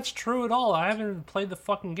think that's true at all. I haven't played the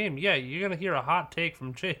fucking game. Yeah, you're going to hear a hot take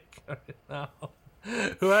from Jake right now,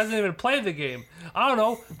 who hasn't even played the game. I don't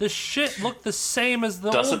know. The shit looked the same as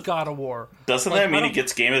the old God of War. Doesn't that mean it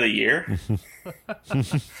gets Game of the Year?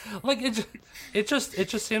 Like it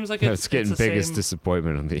just seems like it's getting the biggest same...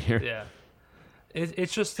 disappointment of the year. Yeah,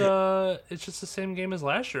 it's just the same game as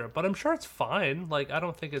last year. But I'm sure it's fine. Like I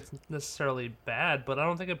don't think it's necessarily bad, but I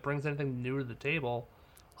don't think it brings anything new to the table,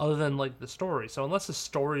 other than like the story. So unless the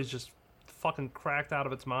story is just fucking cracked out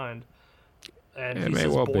of its mind, and he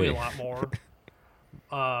says boy a lot more,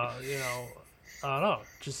 I don't know.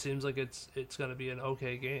 It just seems like it's gonna be an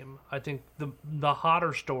okay game. I think the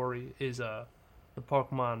hotter story is the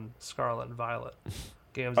Pokemon Scarlet and Violet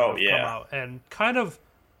games that have come out, and kind of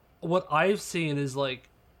what I've seen is like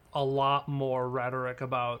a lot more rhetoric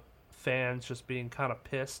about fans just being kind of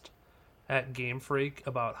pissed at Game Freak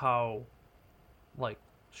about how like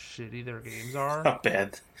shitty their games are. Not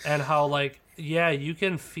bad. And how like you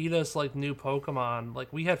can feed us like new Pokemon.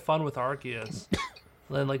 Like we had fun with Arceus.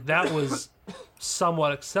 And like that was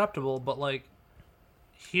somewhat acceptable, but like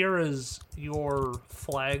here is your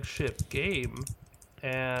flagship game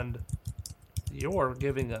and you're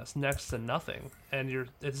giving us next to nothing, and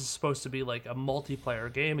it's supposed to be like a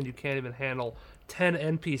multiplayer game and you can't even handle 10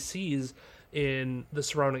 NPCs in the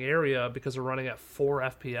surrounding area because they're running at 4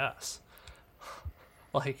 FPS.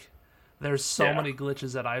 Like there's so many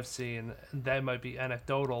glitches that I've seen that might be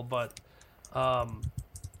anecdotal, but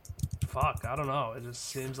fuck, I don't know. It just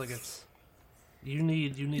seems like it's you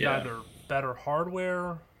need either better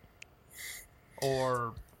hardware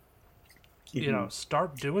or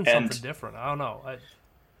start doing something different. I don't know.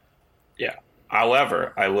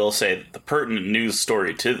 However, I will say that the pertinent news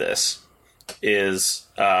story to this is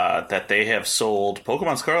that they have sold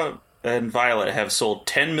Pokemon Scarlet and Violet have sold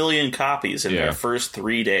 10 million copies in their first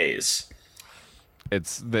 3 days.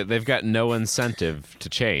 They've got no incentive to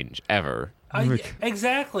change ever.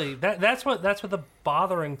 Exactly. That's what the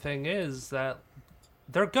bothering thing is, that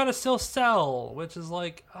they're gonna still sell, which is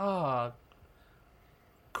like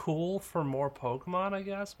cool for more Pokemon, I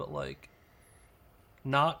guess, but like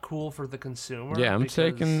not cool for the consumer. Yeah, I'm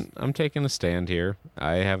taking a stand here.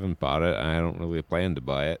 I haven't bought it. I don't really plan to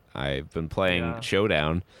buy it. I've been playing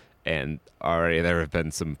Showdown, and already there have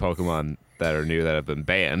been some Pokemon that are new that have been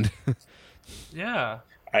banned. Yeah.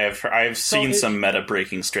 I've seen some meta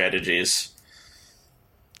breaking strategies.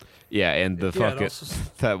 Yeah, and the fucking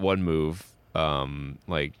that one move,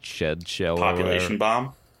 like Shed Shell Population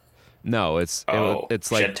Bomb? No, it's like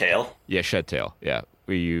Shed Tail? Yeah, Shed Tail. Yeah,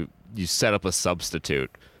 where you set up a substitute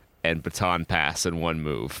and baton pass in one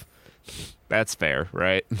move. That's fair,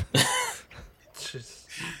 right? Just,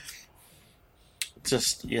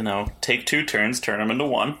 take 2 turns, turn them into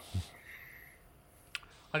 1.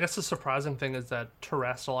 I guess the surprising thing is that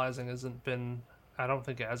terrestrializing hasn't been, I don't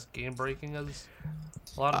think, as game-breaking as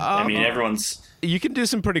a lot of I mean, everyone's... You can do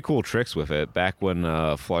some pretty cool tricks with it. Back when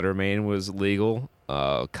Fluttermane was legal,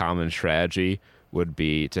 common strategy would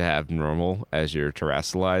be to have normal as your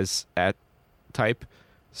terrestrialize at type.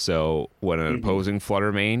 So when an opposing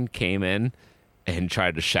Fluttermane came in and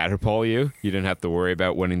tried to Shatterpole you didn't have to worry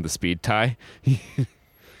about winning the speed tie.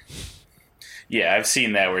 Yeah, I've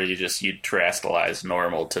seen that where you terrestrialize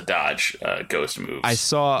normal to dodge ghost moves. I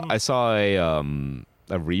saw a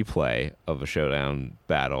replay of a Showdown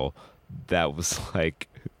battle that was like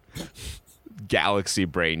galaxy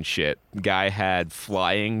brain shit. Guy had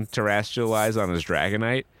flying terrestrialize on his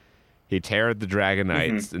Dragonite. He teared the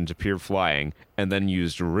Dragonites into pure flying and then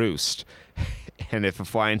used Roost. And if a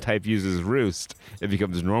flying type uses Roost, it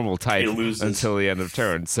becomes normal type until the end of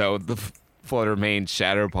turn. So the Fluttermane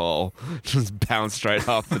Shatterball just bounced right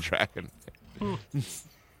off the dragon.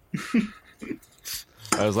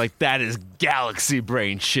 I was like, that is galaxy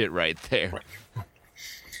brain shit right there. Right.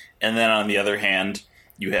 And then on the other hand,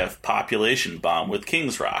 you have Population Bomb with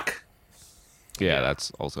King's Rock. Yeah,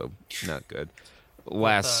 that's also not good.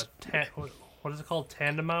 What is it called?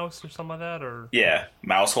 Tandem Mouse or something like that? Or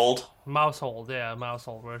Mousehold. Mousehold,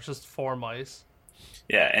 where it's just 4 mice.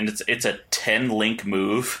 Yeah, and it's a 10-link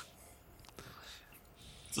move.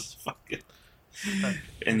 Just fucking...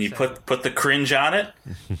 And you put the cringe on it,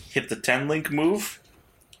 hit the 10-link move.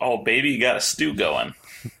 Oh, baby, you got a stew going.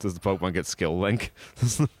 Does the Pokemon get skill link?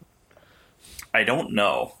 I don't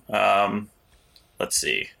know. Let's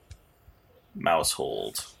see.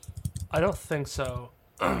 Mousehold. I don't think so.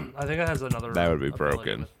 I think it has another. That would be ability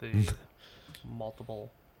broken. With the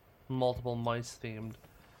multiple mice themed.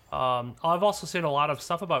 I've also seen a lot of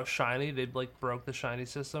stuff about shiny. They like broke the shiny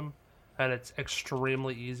system, and it's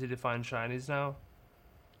extremely easy to find shinies now.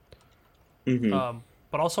 Mm-hmm.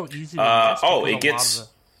 But also easy to miss. It gets.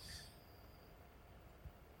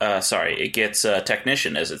 It gets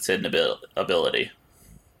technician as its hidden ability.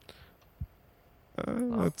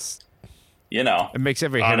 It's It makes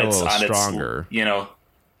every hit a little stronger.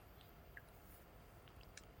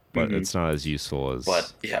 But it's not as useful as.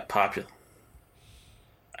 But yeah,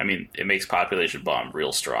 I mean, it makes population bomb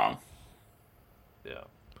real strong. Yeah.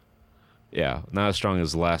 Yeah, not as strong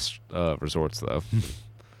as last resorts though,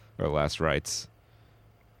 or last rites,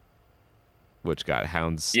 which got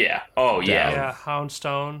hounds. Yeah. Oh yeah. Yeah.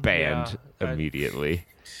 Houndstone banned immediately.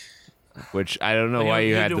 Which I don't know Like, why you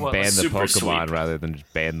you had do to what, ban the Super Pokemon Sweep. rather than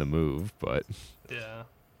just ban the move, but Yeah.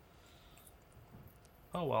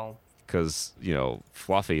 Oh well. because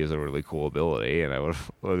Fluffy is a really cool ability, and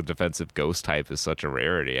a defensive ghost type is such a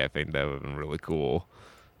rarity. I think that would have been really cool.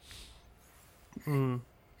 No.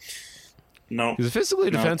 Because a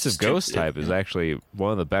physically No, defensive it's ghost too- type is actually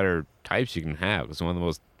one of the better types you can have. It's one of the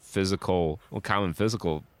most common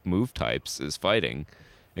physical move types is fighting,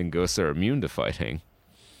 and ghosts are immune to fighting.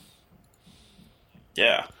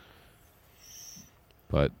 Yeah.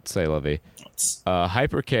 But say, Levy, It's-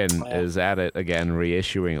 Hyperkin Yeah. is at it again,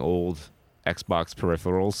 reissuing old Xbox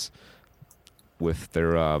peripherals with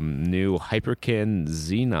their new Hyperkin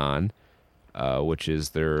Xenon, which is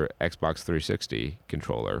their Xbox 360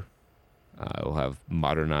 controller. It'll have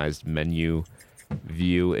modernized menu,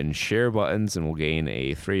 view, and share buttons, and will gain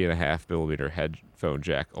a 3.5mm headphone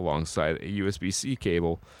jack alongside a USB-C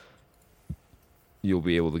cable. You'll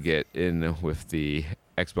be able to get in with the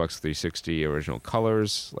Xbox 360 original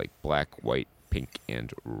colors, like black, white, pink,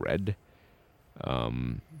 and red.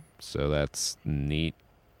 So that's neat.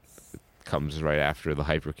 It comes right after the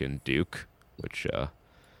Hyperkin Duke, which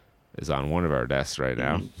is on one of our desks right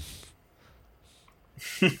now.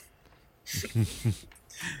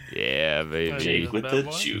 Yeah, baby. Jake with Bad the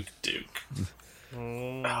boy? juke duke.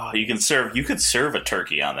 Oh, you could serve a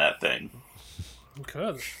turkey on that thing.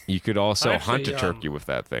 Good. You could also hunt Actually, a turkey with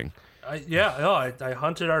that thing. I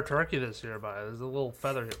hunted our turkey this year there's a little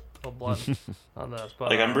feather here, little blood on this.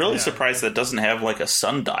 But, I'm really yeah. surprised that it doesn't have like a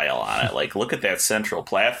sundial on it. Like, look at that central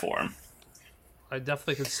platform. I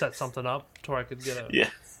definitely could set something up to where I could get a. Yeah.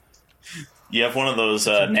 You have one of those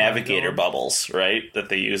navigator bubbles, right? That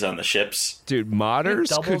they use on the ships. Dude, modders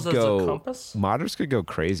doubles could as a go. compass? Modders could go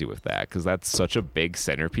crazy with that because that's such a big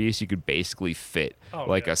centerpiece. You could basically fit Oh,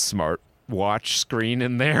 like yeah. a smart watch screen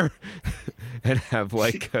in there, and have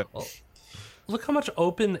like a, Look how much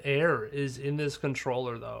open air is in this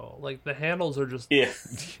controller, though. Like the handles are just Yeah.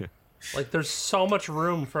 like there's so much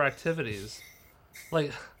room for activities.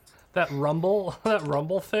 Like that rumble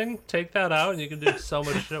thing. Take that out, and you can do so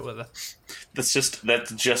much shit with it. That's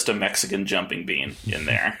just a Mexican jumping bean in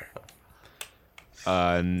there.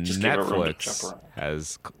 Just give it room to jump Netflix around.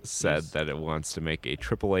 has said that it wants to make a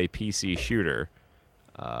AAA PC shooter,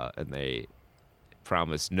 and they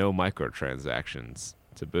promise no microtransactions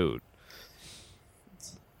to boot.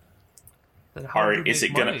 Then how Or do you is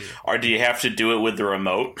make it gonna? money? Or do you have to do it with the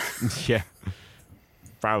remote? Yeah,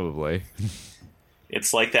 probably.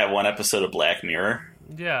 It's like that one episode of Black Mirror.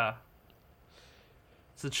 Yeah.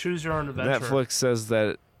 It's a choose your own adventure. Netflix says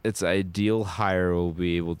that its ideal hire will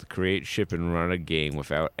be able to create, ship, and run a game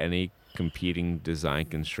without any competing design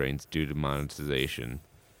constraints due to monetization.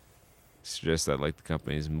 Suggests that, like the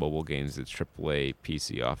company's mobile games, its AAA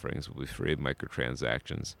PC offerings will be free of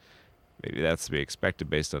microtransactions. Maybe that's to be expected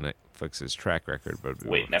based on Netflix's track record, but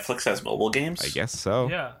Wait, Netflix has mobile games? I guess so.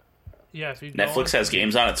 Yeah. Yeah, if you go Netflix has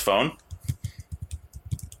games on its phone?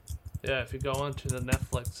 Yeah, if you go onto the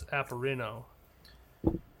Netflix Apparino,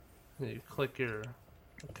 you click your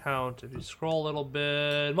account. If you scroll a little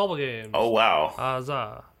bit, mobile games. Oh, wow.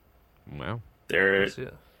 Huzzah. Well, See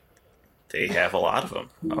it. They have a lot of them.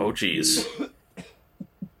 Oh, geez.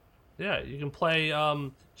 Yeah, you can play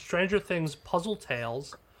Stranger Things Puzzle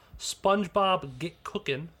Tales, SpongeBob Get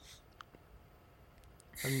Cookin',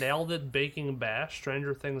 Nailed It Baking Bash,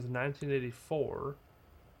 Stranger Things 1984,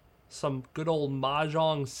 some good old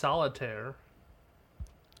Mahjong Solitaire.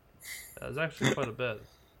 There's actually quite a bit.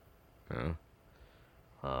 oh.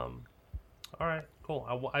 All right,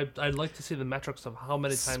 cool. I'd like to see the metrics of how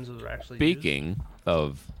many times they're actually Speaking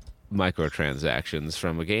of microtransactions,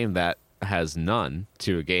 from a game that has none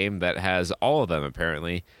to a game that has all of them,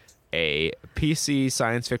 apparently, a PC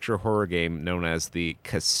science fiction horror game known as the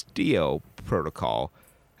Castillo Protocol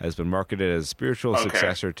has been marketed as a spiritual Okay.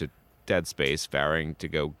 successor to Dead Space, vowing to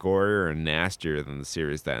go gorier and nastier than the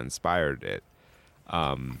series that inspired it.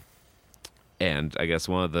 And I guess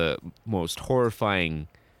one of the most horrifying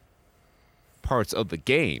parts of the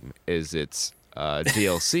game is its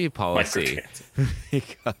DLC policy.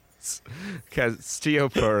 Because Steel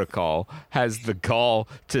Protocol has the gall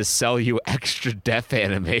to sell you extra death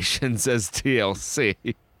animations as DLC.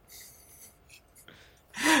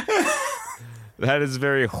 That is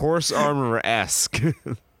very horse armor-esque.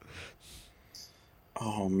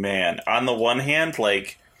 Oh, man. On the one hand,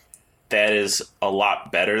 like, that is a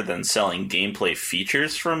lot better than selling gameplay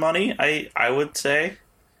features for money, I would say.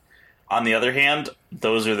 On the other hand,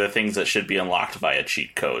 those are the things that should be unlocked via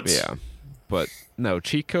cheat codes. Yeah, but no,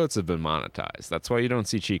 cheat codes have been monetized. That's why you don't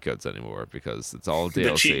see cheat codes anymore, because it's all DLC.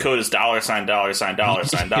 The cheat code is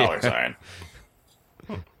 $$$$$$$.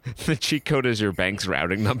 The cheat code is your bank's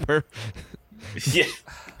routing number. Yeah,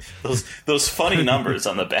 those funny numbers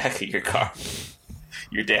on the back of your car.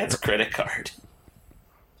 Your dad's credit card.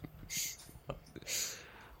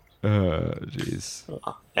 Jeez.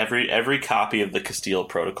 Every copy of the Castile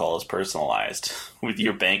Protocol is personalized with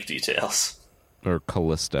your bank details. Or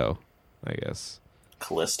Callisto, I guess.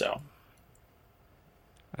 Callisto.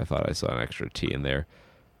 I thought I saw an extra T in there.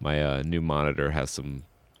 My new monitor has some...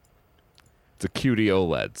 It's a QD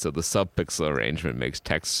OLED, so the sub-pixel arrangement makes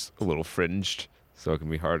text a little fringed, so it can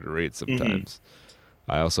be hard to read sometimes.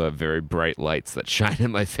 I also have very bright lights that shine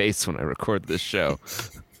in my face when I record this show,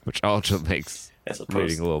 which also makes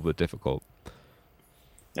reading a little bit difficult.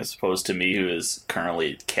 As opposed to me, who is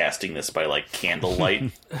currently casting this by like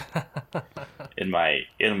candlelight in my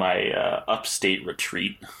upstate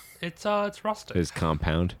retreat. It's rustic. His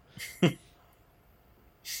compound.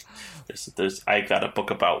 I got a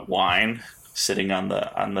book about wine sitting on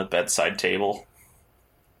the bedside table.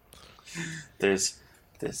 There's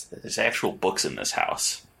actual books in this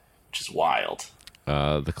house, which is wild.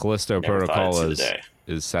 The Callisto Protocol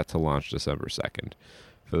is set to launch December 2nd.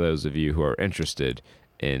 For those of you who are interested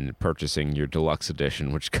in purchasing your deluxe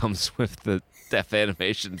edition, which comes with the death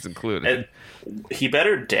animations included. And he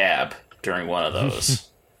better dab during one of those.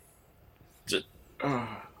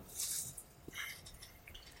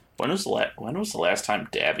 When was the last time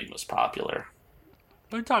dabbing was popular?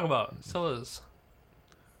 What are you talking about? Still is.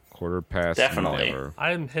 Quarter past. Definitely. Never.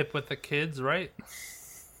 I'm hip with the kids, right?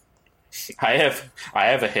 I have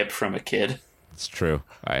a hip from a kid. It's true.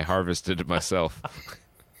 I harvested it myself.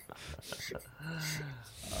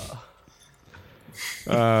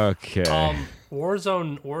 Okay.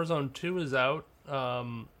 Warzone 2 is out,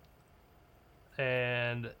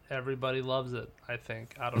 and everybody loves it, I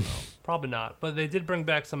think. I don't know. Probably not. But they did bring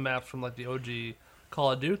back some maps from like the OG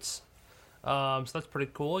Call of Duties. So that's pretty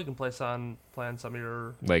cool. You can play on some of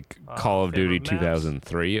your like Call of Duty maps.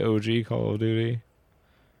 2003 OG Call of Duty?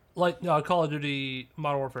 Like Call of Duty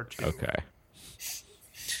Modern Warfare 2. Okay.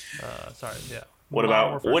 Sorry, yeah. What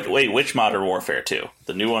about which Modern Warfare 2?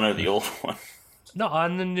 The new one or the old one? No,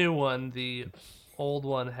 on the new one, the old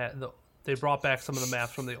one they brought back some of the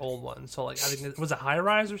maps from the old one. So like I think was it High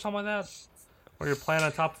Rise or something like that, where you're playing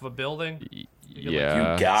on top of a building.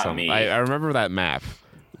 Yeah, you got me. I remember that map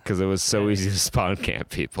because it was so easy to spawn camp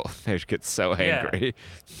people. They'd get so angry.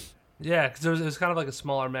 Yeah, because it was kind of like a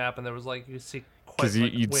smaller map, and there was like you see. Because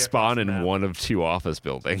you'd spawn in one of two office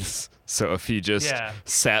buildings. So if you just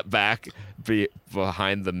sat back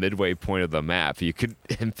behind the midway point of the map, you could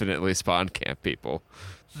infinitely spawn camp people.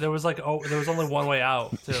 There was only one way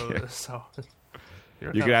out too. So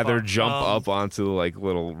you could either jump up onto like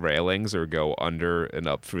little railings or go under and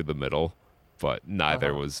up through the middle, but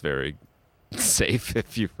neither was very safe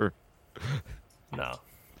if you were. No.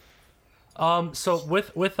 So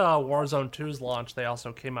with Warzone 2's launch, they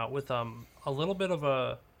also came out with a little bit of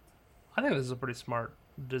a. I think this is a pretty smart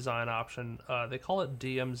design option. They call it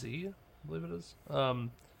DMZ, I believe it is.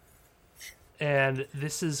 And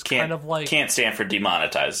this is kind of like can't stand for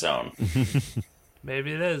demonetized zone.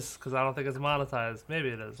 Maybe it is because I don't think it's monetized. Maybe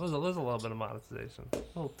it is. There's a little bit of monetization, a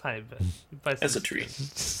little tiny bit. That's a treat.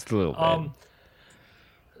 Just a little bit.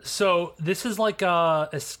 So this is like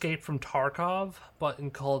Escape from Tarkov, but in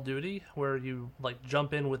Call of Duty, where you like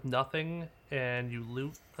jump in with nothing and you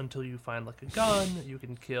loot until you find like a gun. You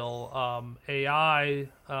can kill AI,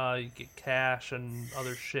 you get cash and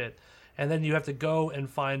other shit, and then you have to go and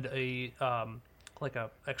find a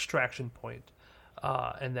extraction point,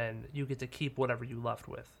 and then you get to keep whatever you left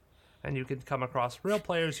with, and you can come across real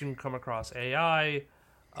players. You can come across AI,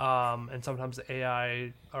 and sometimes the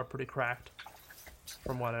AI are pretty cracked,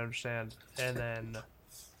 from what I understand. And then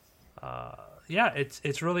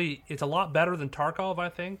it's a lot better than Tarkov, I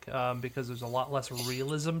think, because there's a lot less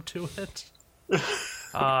realism to it.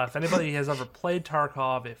 If anybody has ever played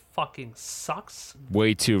Tarkov, it fucking sucks.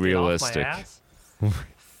 Way too Get realistic. off my ass.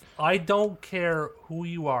 I don't care who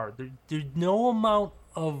you are. There's no amount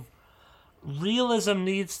of realism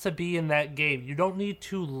needs to be in that game. You don't need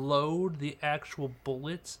to load the actual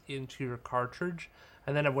bullets into your cartridge,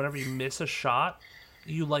 and then whenever you miss a shot,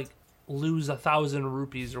 you like lose 1,000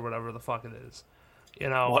 rupees or whatever the fuck it is. You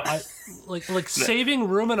know, like saving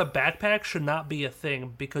room in a backpack should not be a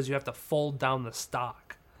thing because you have to fold down the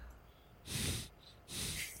stock.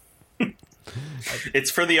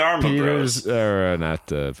 It's for the armor bros.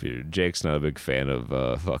 Peter. Jake's not a big fan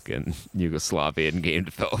of fucking Yugoslavian game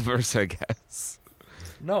developers, I guess.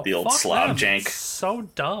 No, The old fuck Slav them. jank. It's so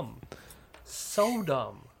dumb. So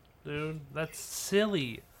dumb. Dude, that's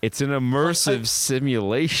silly. It's an immersive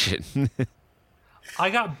simulation. I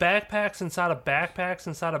got backpacks inside of backpacks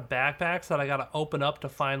inside of backpacks that I gotta open up to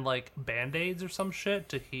find like band-aids or some shit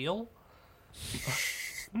to heal.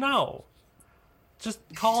 No. Just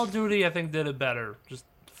Call of Duty, I think, did it better. Just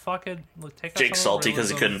fucking take out Jake's some of the salty because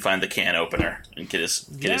he realism. couldn't find the can opener and get his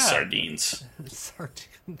Yeah. sardines.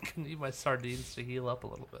 Can eat my sardines to heal up a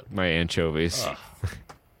little bit. My anchovies.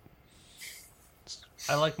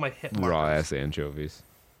 I like my hit Raw markers. ass anchovies.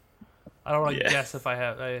 I don't want to Yeah. guess if I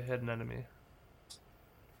had an enemy.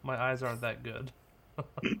 My eyes aren't that good.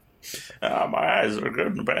 My eyes are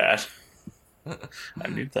good and bad. I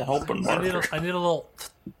need the helping marker. I need a little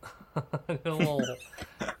I need a little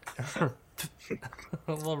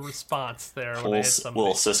a little response there when I hit somebody.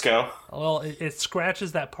 Little Cisco. Well, it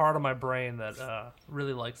scratches that part of my brain that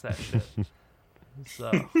really likes that shit. So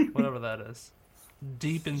whatever that is,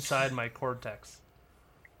 deep inside my cortex,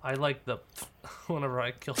 I like the whenever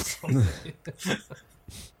I kill somebody.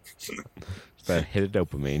 That hit of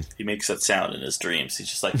dopamine. He makes that sound in his dreams. He's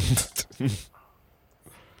just like,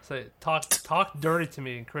 Say talk dirty to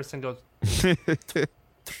me, and Kristen goes.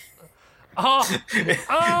 Oh,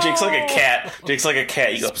 Jake's like a cat. Jake's like a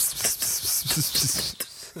cat. You go,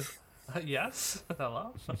 yes.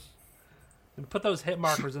 Hello. And put those hit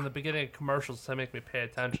markers in the beginning of commercials to make me pay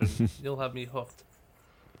attention. You'll have me hooked.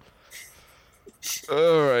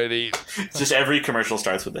 Alrighty. just every commercial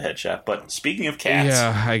starts with a headshot. But speaking of cats,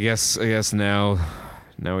 Yeah, I guess now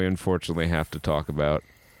we unfortunately have to talk about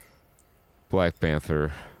Black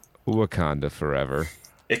Panther, Wakanda Forever.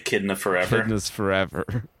 Echidna forever. Goodness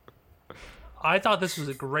forever. I thought this was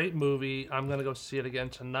a great movie. I'm gonna go see it again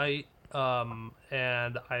tonight.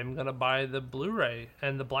 And I'm gonna buy the Blu-ray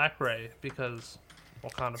and the Black-ray because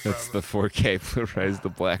Wakanda Forever. That's the 4K Blu-ray's the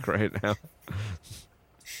black right now.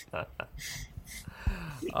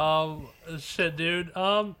 Shit, dude.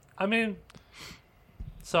 I mean,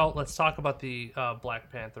 so let's talk about the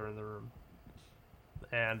Black Panther in the room.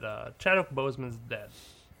 And Chadwick Boseman's dead.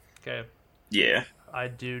 Okay, Yeah. I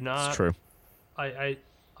do not. It's true.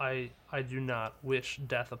 I do not wish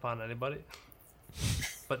death upon anybody.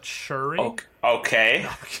 But Shuri. Okay.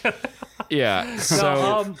 Yeah. So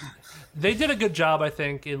No, they did a good job, I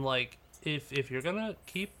think, in like if you're gonna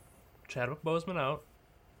keep Chadwick Boseman out,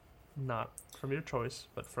 not from your choice,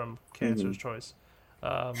 but from cancer's choice.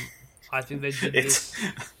 I think they did It's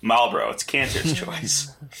this. Marlboro. It's cancer's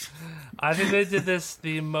choice. I think they did this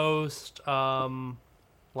the most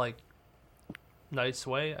like nice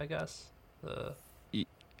way, I guess.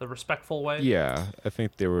 The respectful way. yeah, I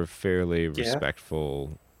think they were fairly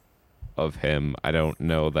respectful of him. I don't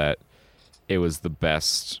know that it was the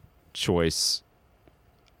best choice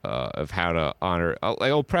of how to honor.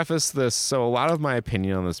 I'll preface this. So a lot of my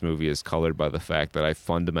opinion on this movie is colored by the fact that I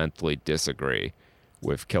fundamentally disagree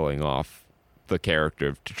with killing off the character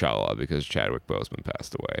of T'Challa because Chadwick Boseman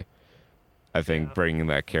passed away. I think bringing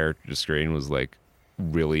that character to screen was like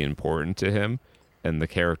really important to him, and the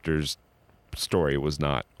character's story was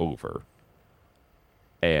not over.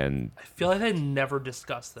 And I feel like they never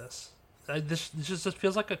discussed this. This just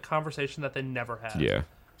feels like a conversation that they never had. yeah,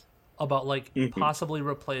 About like possibly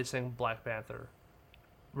replacing Black Panther,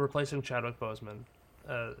 replacing Chadwick Boseman,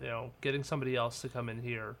 getting somebody else to come in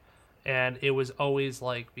here, and it was always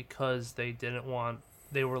like because they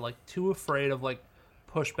were like too afraid of like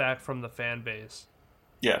pushback from the fan base.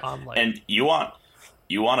 Yeah. Like- And you want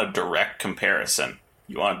a direct comparison.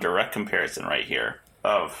 You want a direct comparison right here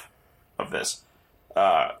of this.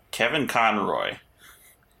 Kevin Conroy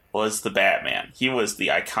was the Batman. He was the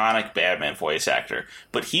iconic Batman voice actor,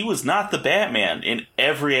 but he was not the Batman in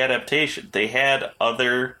every adaptation. They had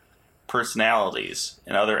other personalities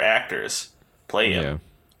and other actors play him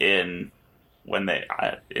in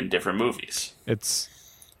different movies. it's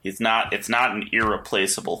It's not an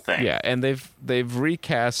irreplaceable thing. yeah, and they've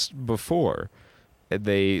recast before.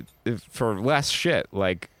 They for less shit.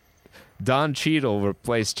 Like Don Cheadle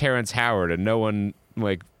replaced Terrence Howard, and no one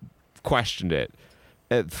like questioned it.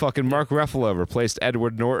 Fucking Mark Ruffalo replaced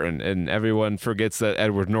Edward Norton, and everyone forgets that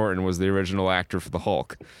Edward Norton was the original actor for the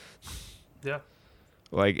Hulk. Yeah.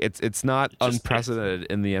 Like it's not unprecedented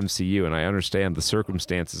in the MCU, and I understand the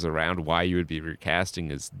circumstances around why you would be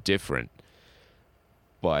recasting is different.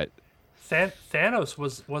 But Thanos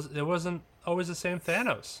was it wasn't always the same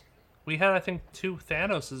Thanos. We had, I think, 2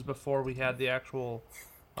 Thanoses before we had the actual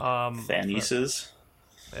Thanises?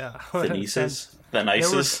 Yeah. Thanises? There were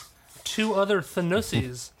Thanises? 2 other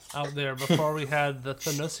Thanoses out there before we had the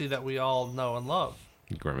Thanosi that we all know and love.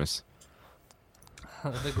 Grimace.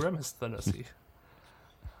 The Grimace Thanosi.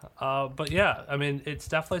 But yeah, I mean, it's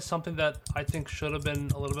definitely something that I think should have been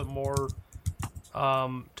a little bit more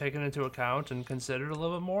taken into account and considered a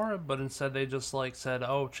little bit more, but instead they just like said,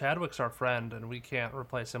 "Oh, Chadwick's our friend, and we can't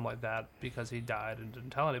replace him like that because he died and didn't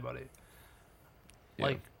tell anybody." Yeah.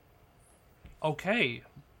 Like, okay,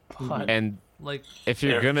 but And like, if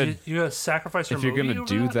you're gonna you gotta sacrifice your if you're movie gonna over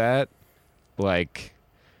do that? that, like,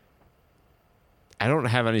 I don't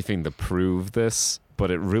have anything to prove this,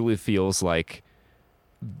 but it really feels like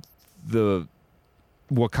the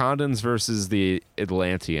Wakandans versus the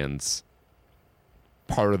Atlanteans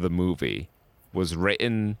part of the movie was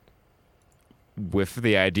written with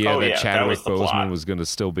the idea Oh, that yeah, that Chadwick was the plot. Boseman was going to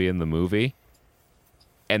still be in the movie.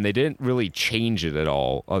 And they didn't really change it at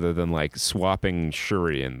all, other than like swapping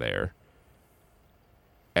Shuri in there.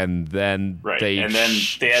 And then Right. they And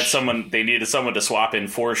then they needed someone to swap in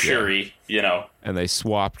for Shuri, and they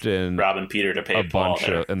swapped in Robin Peter to pay a Paul bunch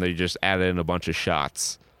there. of, and they just added in a bunch of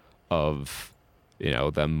shots of,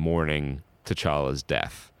 them mourning T'Challa's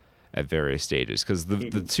death at various stages, because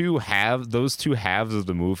those two halves of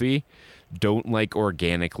the movie don't like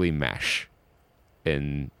organically mesh.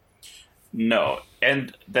 No,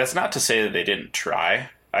 and that's not to say that they didn't try.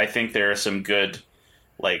 I think there are some good,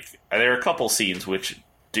 there are a couple scenes which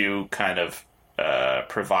do kind of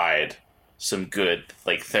provide some good,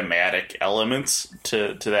 thematic elements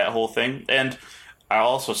to that whole thing. And I'll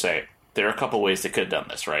also say there are a couple ways they could have done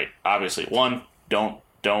this, right? Obviously, one, don't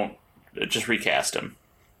just recast him,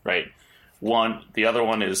 right? The other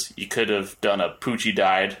one is you could have done a Poochie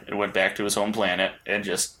died and went back to his home planet and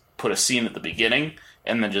just put a scene at the beginning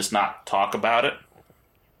and then just not talk about it.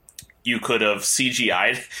 You could have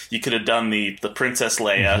CGI'd. You could have done the Princess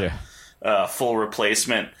Leia full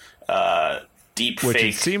replacement, deep Which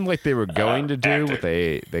fake. it seemed like they were going to do, actor. but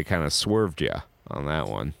they kind of swerved you on that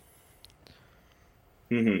one.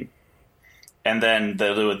 Mm-hmm. And then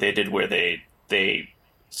what they did where they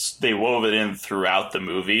wove it in throughout the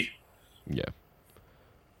movie. Yeah.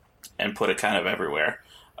 And put it kind of everywhere.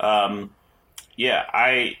 I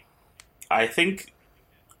think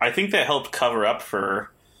that helped cover up for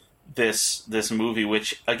this movie,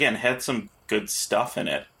 which again had some good stuff in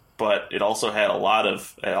it, but it also had a lot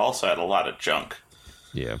of junk.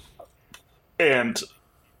 Yeah. And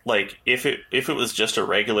if it was just a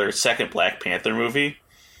regular second Black Panther movie,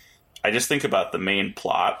 I just think about the main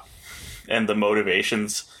plot and the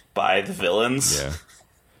motivations by the villains. Yeah.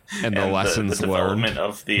 And the lessons the development learned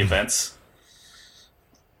of the events.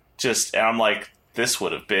 And I'm like, this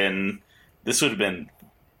would have been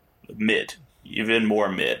mid, even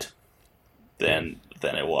more mid than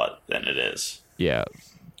it is. Yeah.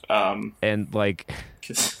 And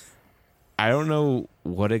I don't know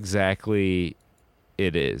what exactly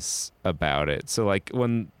it is about it. So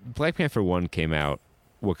when Black Panther 1 came out,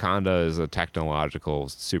 Wakanda is a technological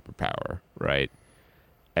superpower, right?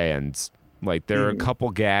 And there are a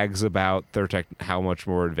couple gags about how much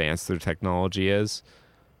more advanced their technology is.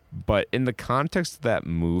 But in the context of that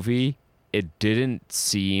movie, it didn't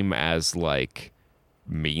seem as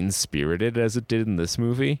mean-spirited as it did in this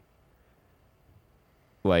movie.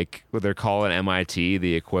 What they're calling MIT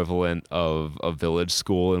the equivalent of a village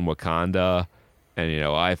school in Wakanda, and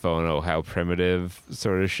iPhone, oh how primitive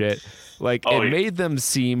sort of shit. It made them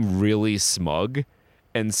seem really smug.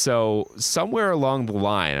 And so somewhere along the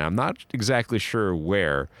line, I'm not exactly sure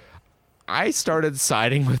where, I started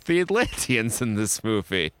siding with the Atlanteans in this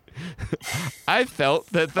movie. I felt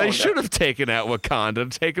that they should have taken out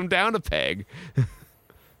Wakanda to take him down a peg.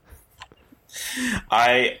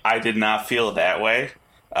 I did not feel that way.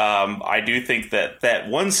 I do think that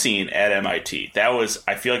one scene at MIT,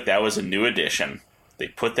 I feel like that was a new addition. They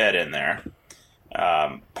put that in there,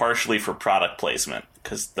 partially for product placement,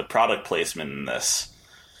 because the product placement in this,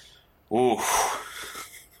 it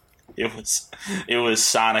was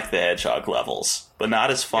Sonic the Hedgehog levels, but not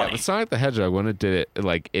as funny. Yeah, Sonic the Hedgehog, when it did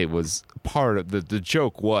it, it was part of the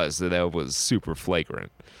joke was that was super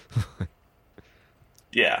flagrant.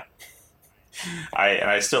 Yeah.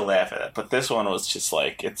 I still laugh at it, but this one was just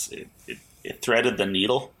like it threaded the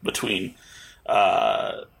needle between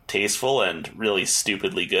tasteful and really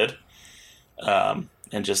stupidly good, and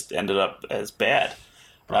just ended up as bad.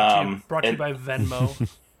 Brought to you by Venmo.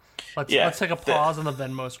 Let's take a pause on the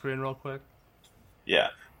Venmo screen real quick. Yeah,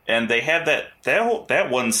 and they had that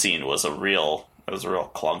one scene was a real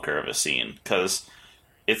clunker of a scene because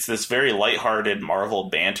it's this very lighthearted Marvel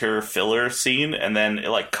banter filler scene, and then it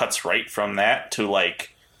like cuts right from that to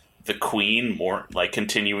like the Queen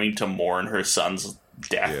continuing to mourn her son's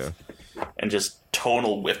death, and just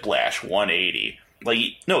tonal whiplash 180. Like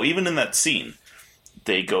no, even in that scene,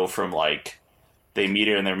 they go from like they meet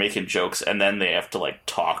her and they're making jokes, and then they have to like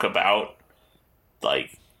talk about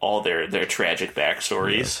like all their tragic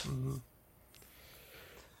backstories. Yeah. Mm-hmm.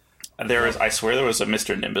 I swear there was a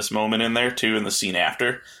Mr. Nimbus moment in there too in the scene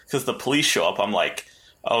after, because the police show up. I'm like,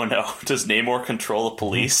 oh no, does Namor control the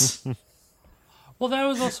police? Well, that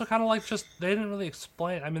was also kind of like just they didn't really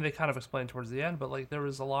explain. I mean, they kind of explained towards the end, but like there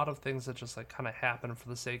was a lot of things that just like kind of happened for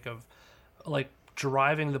the sake of like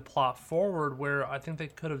driving the plot forward. Where I think they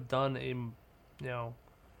could have done a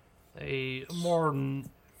more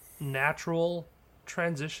natural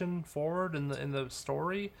transition forward in the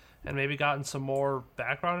story, and maybe gotten some more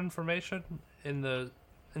background information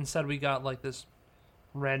instead we got like this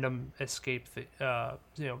random escape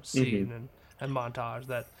scene and montage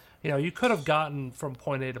that you could have gotten from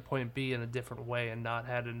point A to point B in a different way and not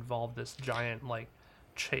had involved this giant like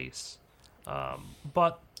chase,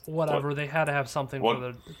 but whatever, they had to have something for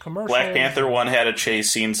the commercial. Black Panther 1 had a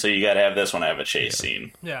chase scene, so you gotta have this one have a chase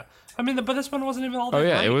scene. Yeah, I mean, but this one wasn't even all that. Oh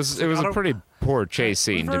yeah, great. it was a pretty poor chase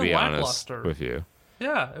scene, to be honest with you.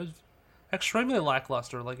 Yeah, it was extremely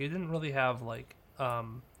lackluster. Like, it didn't really have like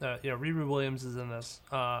Riri Williams is in this,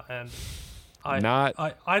 and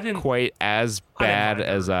I didn't quite as bad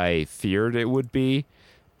as I feared it would be,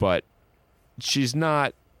 but she's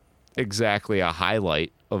not exactly a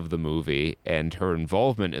highlight of the movie, and her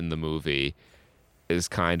involvement in the movie is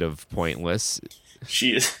kind of pointless.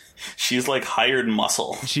 She's like hired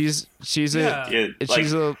muscle.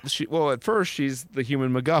 Well, at first she's the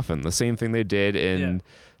human MacGuffin, the same thing they did in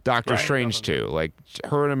Doctor Strange 2. Like,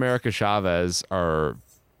 her and America Chavez are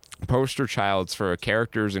poster childs for a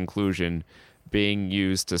character's inclusion being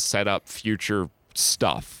used to set up future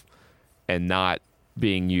stuff and not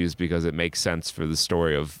being used because it makes sense for the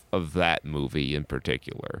story of that movie in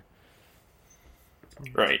particular.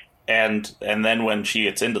 Right. And then when she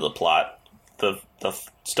gets into the plot, the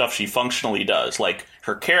stuff she functionally does, like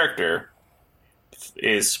her character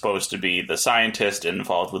is supposed to be the scientist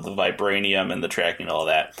involved with the vibranium and the tracking and all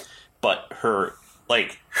that, but her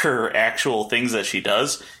actual things that she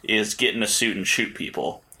does is get in a suit and shoot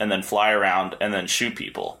people, and then fly around and then shoot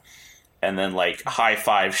people, and then like high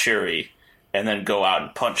five Shuri, and then go out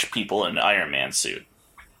and punch people in an Iron Man suit.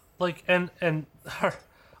 Like, and her,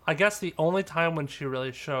 I guess the only time when she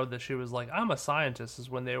really showed that she was like, I'm a scientist, is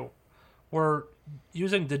when they were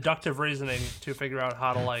using deductive reasoning to figure out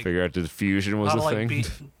how to like figure out the fusion was a thing.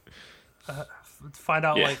 Find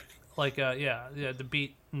out to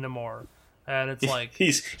beat Namor, and it's like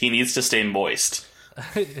he needs to stay moist.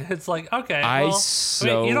 It's like, okay,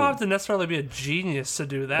 you don't have to necessarily be a genius to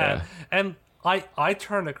do that. Yeah. And I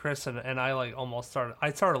turned to Kristen and I like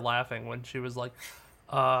I started laughing when she was like,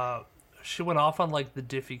 she went off on like the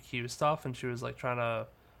Diffie Q stuff, and she was like trying to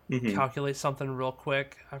calculate something real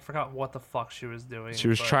quick. I forgot what the fuck she was doing. She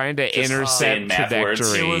was trying to intercept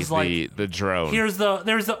trajectory. It was like, the drone. There's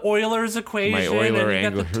the Euler's equation, and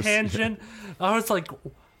you got the tangent. I was like,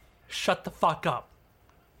 shut the fuck up.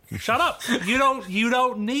 Shut up. You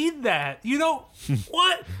don't need that. You don't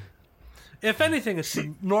what? If anything, it's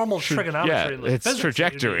normal trigonometry. Yeah, it's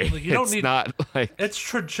trajectory. You don't need. Not like it's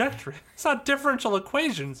trajectory. It's not differential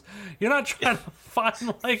equations. You're not trying to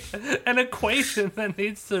find like an equation that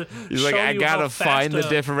needs to. He's like, I gotta find the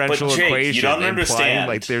differential equation. You don't understand.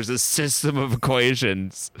 Like, there's a system of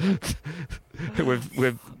equations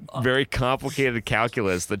with very complicated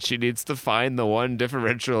calculus that she needs to find the one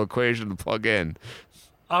differential equation to plug in.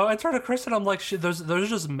 Oh, I turned to Chris and I'm like, those are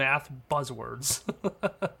just math buzzwords.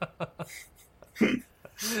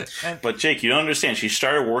 But Jake, you don't understand. She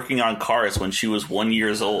started working on cars when she was 1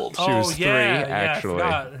 year old. She was 3, actually.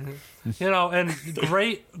 And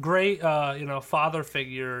great, father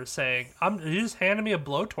figure saying, "You just handed me a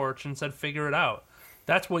blowtorch and said, figure it out."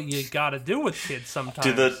 That's what you got to do with kids sometimes.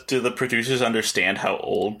 Do the producers understand how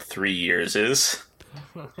old 3 years is?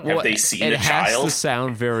 Have they seen a child? It has to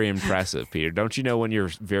sound very impressive, Peter. Don't you know when you're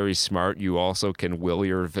very smart, you also can will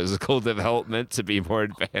your physical development to be more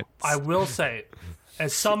advanced? I will say,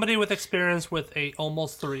 as somebody with experience with a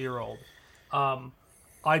almost 3-year-old,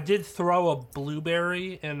 I did throw a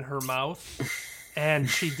blueberry in her mouth, and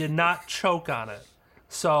she did not choke on it.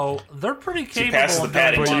 So they're pretty capable passes the of doing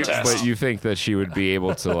Paddington a lot of test. stuff. But you think that she would be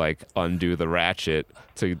able to like undo the ratchet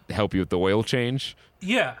to help you with the oil change?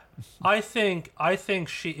 Yeah, I think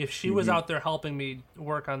she if she was out there helping me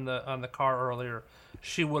work on the car earlier,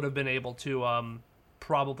 she would have been able to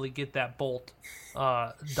probably get that bolt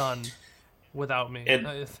done without me.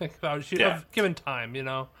 I think about she given time,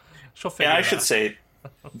 she'll figure. And I it should out. say,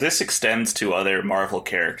 this extends to other Marvel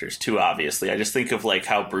characters too. Obviously, I just think of like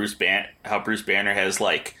how Bruce Banner has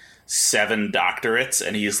like 7 doctorates,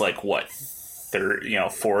 and he's like what,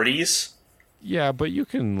 40s. Yeah, but you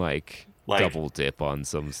can like double dip on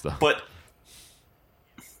some stuff. But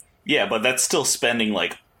that's still spending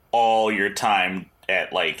like all your time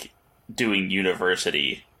at like doing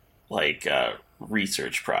university like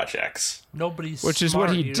research projects. Nobody's Which is smart,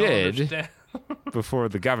 what he you don't did. understand. Before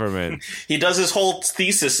the government. He does his whole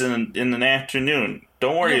thesis in an afternoon.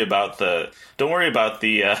 Don't worry about the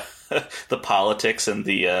the politics and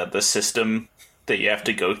the system that you have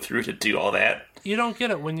to go through to do all that. You don't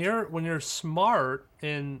get it when you're smart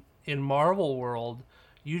in Marvel world.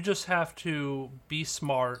 You just have to be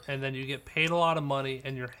smart, and then you get paid a lot of money,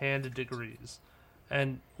 and you're handed degrees.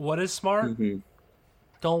 And what is smart?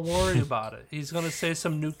 Don't worry about it. He's gonna say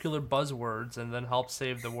some nuclear buzzwords and then help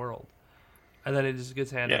save the world. And then he just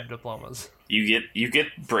gets handed diplomas. You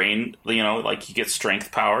get brain, like you get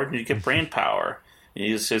strength power, and you get brain power.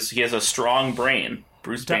 He has a strong brain.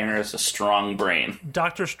 Bruce Banner has a strong brain.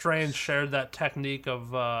 Doctor Strange shared that technique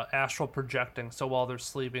of astral projecting, so while they're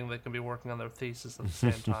sleeping, they can be working on their thesis at the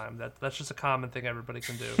same time. That's just a common thing everybody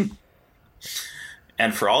can do.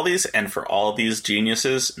 And for all these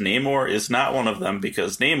geniuses, Namor is not one of them,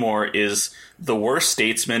 because Namor is the worst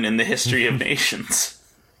statesman in the history of nations.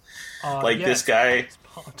 This guy,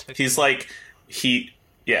 he's like,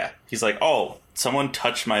 oh, someone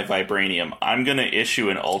touched my vibranium. I'm going to issue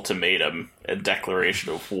an ultimatum, a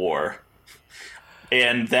declaration of war.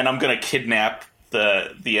 And then I'm going to kidnap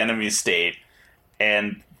the enemy state.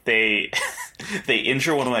 And they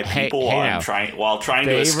injure one of my people while trying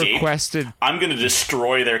to escape. I'm going to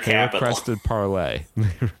destroy their capital. Requested parlay.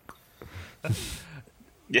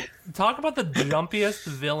 Yeah. Talk about the jumpiest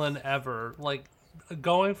villain ever. Like,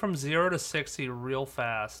 going from 0 to 60 real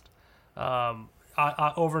fast.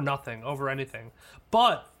 Over nothing, over anything.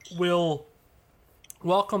 But we'll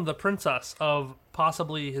welcome the princess of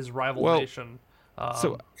possibly his rival nation.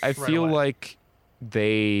 So I feel like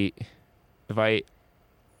if I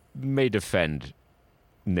may defend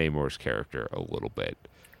Namor's character a little bit,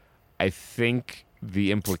 I think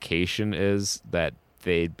the implication is that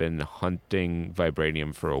they'd been hunting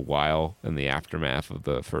vibranium for a while in the aftermath of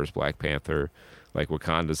the first Black Panther. Like,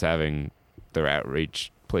 Wakanda's having their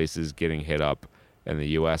outreach places getting hit up, and the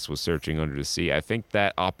U.S. was searching under the sea. I think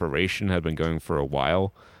that operation had been going for a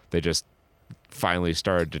while. They just finally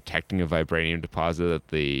started detecting a vibranium deposit that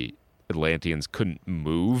the Atlanteans couldn't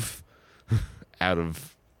move out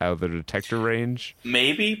of the detector range.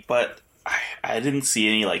 Maybe, but I didn't see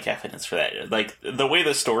any like evidence for that. Like, the way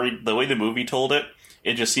the movie told it,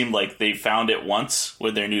 it just seemed like they found it once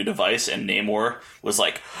with their new device, and Namor was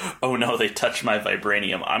like, oh no, they touched my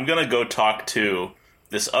vibranium. I'm going to go talk to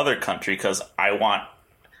this other country because I want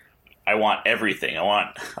everything. I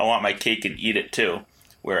want my cake and eat it too,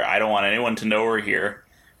 where I don't want anyone to know we're here,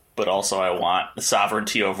 but also I want the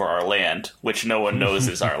sovereignty over our land, which no one knows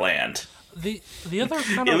is our land. The other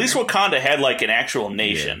kind of... At least Wakanda had like an actual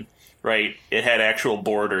nation, right? It had actual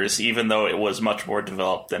borders, even though it was much more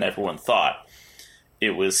developed than everyone thought.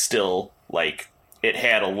 It was still like it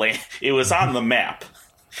had a land. It was on the map.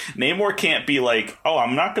 Namor can't be like, oh,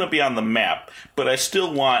 I'm not going to be on the map, but I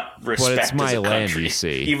still want respect. But it's my as a land, country, you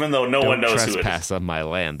see. even though no one knows who it is. Don't trespass on my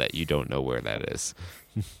land that you don't know where that is.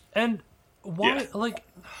 And why, like,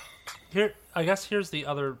 here? I guess here's the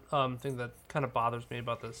other thing that kind of bothers me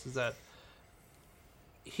about this is that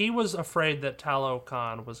he was afraid that Talo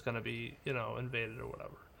Khan was going to be, invaded or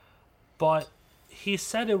whatever, but he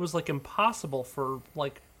said it was like impossible for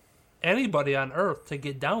like anybody on Earth to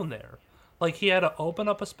get down there. Like, he had to open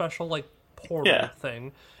up a special like portal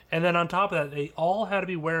thing, and then on top of that, they all had to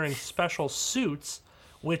be wearing special suits,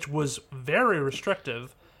 which was very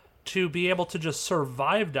restrictive to be able to just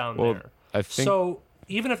survive down there. I think... So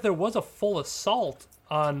even if there was a full assault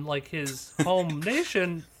on like his home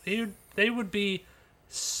nation, they would be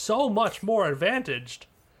so much more advantaged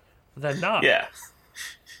than not. Yeah.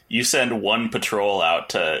 You send one patrol out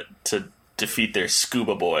to defeat their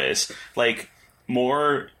scuba boys. Like, a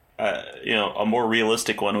more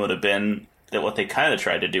realistic one would have been that what they kind of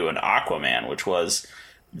tried to do in Aquaman, which was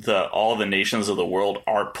all the nations of the world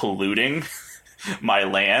are polluting my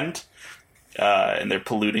land, and they're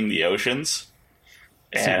polluting the oceans.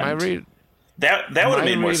 See, And that would have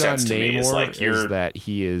made more sense to me. Is like is that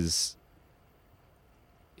he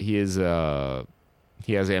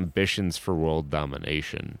has ambitions for world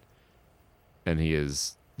domination, and he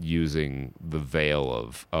is using the veil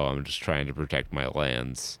of, I'm just trying to protect my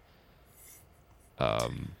lands.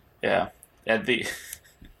 Yeah, and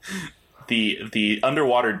the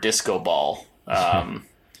underwater disco ball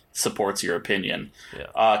supports your opinion.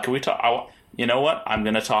 Yeah. Can we talk? You know what? I'm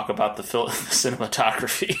going to talk about the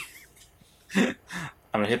cinematography. I'm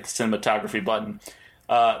going to hit the cinematography button.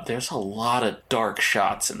 There's a lot of dark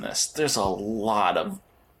shots in this. There's a lot of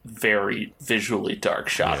very visually dark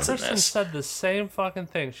shots in Kristen this. said the same fucking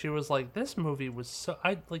thing. She was like, "This movie was so."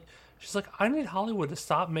 She's like, "I need Hollywood to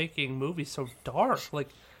stop making movies so dark. Like,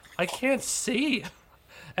 I can't see."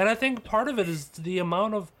 And I think part of it is the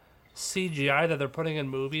amount of CGI that they're putting in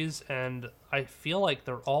movies, and I feel like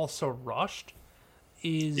they're all so rushed.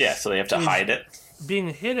 So they have to hide it.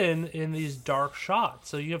 Being hidden in these dark shots.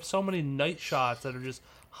 So you have so many night shots that are just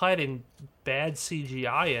hiding bad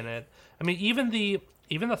CGI in it. I mean, even the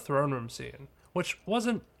throne room scene, which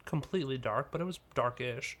wasn't completely dark, but it was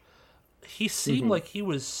darkish. He seemed like he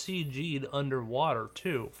was CG'd underwater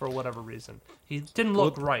too, for whatever reason. He didn't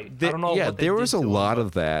look right. I don't know. Yeah, what they there did was a to him, lot but-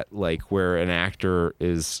 of that, like where an actor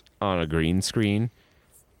is on a green screen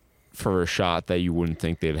for a shot that you wouldn't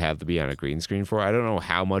think they'd have to be on a green screen for. I don't know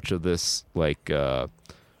how much of this was The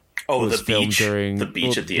filmed beach. during The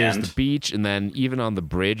beach at the there's end. the beach, and then even on the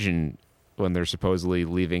bridge, and when they're supposedly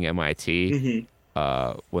leaving MIT,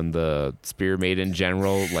 when the Spear Maiden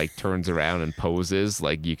general like turns around and poses,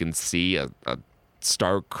 like you can see a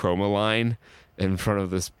stark chroma line in front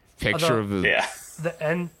of this picture of the Yeah. the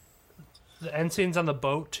end scenes on the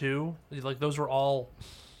boat too. Like those were all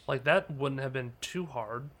like that wouldn't have been too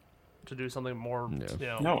hard to do something more. You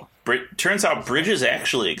know, No. Turns out bridges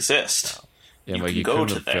actually exist. Yeah, You like can you go couldn't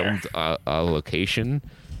to have there. filmed a location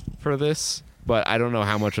for this, but I don't know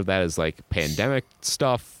how much of that is like pandemic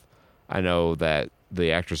stuff. I know that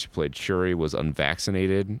the actress who played Shuri was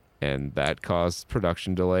unvaccinated, and that caused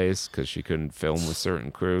production delays because she couldn't film with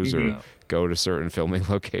certain crews or go to certain filming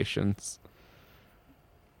locations.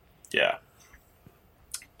 Yeah.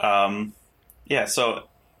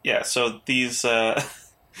 So these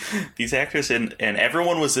these actors and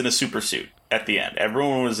everyone was in a super suit at the end.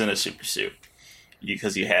 Everyone was in a super suit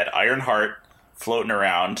because you had Ironheart floating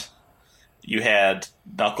around. You had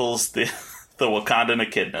Knuckles, the Wakanda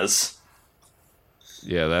echidnas.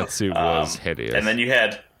 Yeah, that suit was hideous. And then you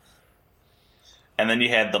had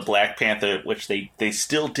the Black Panther, which they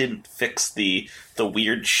still didn't fix the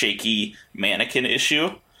weird shaky mannequin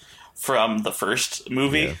issue from the first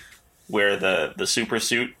movie, where the super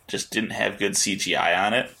suit just didn't have good CGI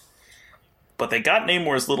on it. But they got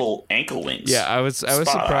Namor's little ankle wings. Yeah, I was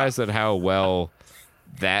surprised at how well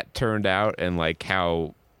that turned out, and like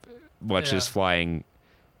how much his flying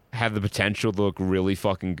had the potential to look really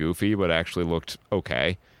fucking goofy, but actually looked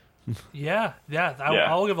okay. Yeah.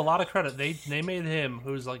 I'll give a lot of credit. They made him,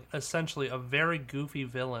 who's like essentially a very goofy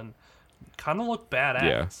villain, kind of look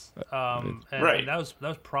badass. And Right. that was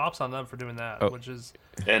props on them for doing that, which is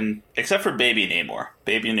And except for Baby Namor.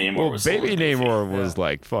 Baby Namor was a Baby little goofy. Namor was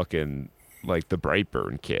like fucking like the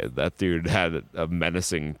Brightburn kid. That dude had a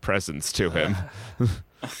menacing presence to him.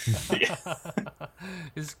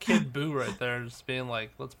 his Kid Boo right there, just being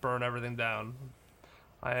like, "Let's burn everything down."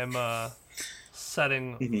 I am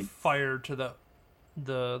setting fire to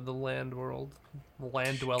the land world, the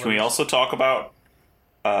land dwellers. Can we also talk about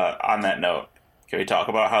on that note? Can we talk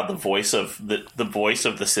about how the voice of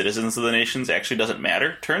the citizens of the nations actually doesn't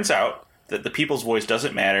matter? Turns out that the people's voice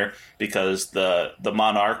doesn't matter because the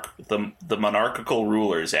monarchical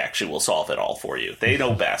rulers actually will solve it all for you. They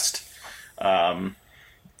know best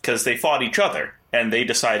because they fought each other and they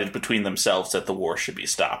decided between themselves that the war should be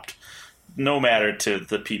stopped. No matter to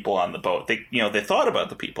the people on the boat. They thought about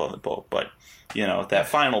the people on the boat, but that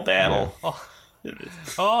final battle.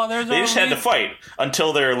 Oh, there's They just had to fight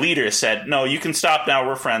until their leader said, "No, you can stop now.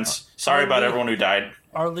 We're friends. Sorry about everyone who died."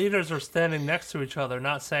 Our leaders are standing next to each other,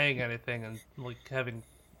 not saying anything, and like having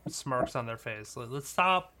smirks on their face. Like, let's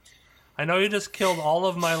stop. I know you just killed all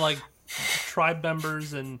of my like tribe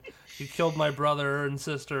members, and you killed my brother and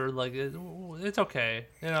sister. Like it's okay,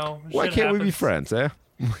 Why shit can't we be happens. friends, eh?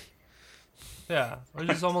 Yeah, I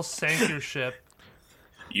just almost sank your ship.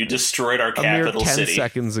 You destroyed our A mere capital 10 city.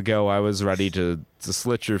 seconds ago, I was ready to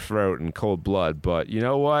slit your throat in cold blood, but you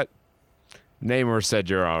know what? Namor said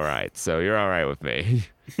you're all right, so you're all right with me.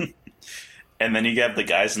 And then you have the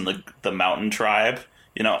guys in the mountain tribe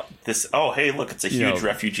this. Oh, hey, look, it's a huge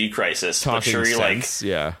refugee crisis. But Talking Shuri sense,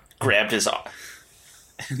 yeah. grabbed his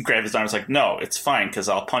arms, like, no, it's fine because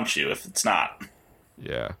I'll punch you if it's not.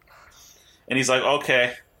 Yeah. And he's like,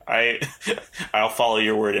 okay, I'll follow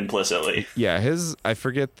your word implicitly. Yeah, I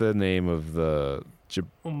forget the name of the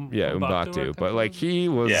Umbatu, but like he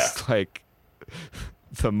was like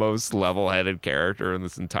the most level-headed character in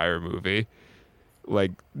this entire movie,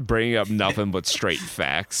 like bringing up nothing but straight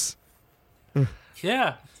facts.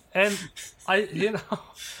 Yeah, and I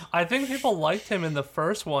think people liked him in the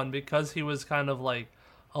first one because he was kind of like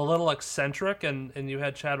a little eccentric, and you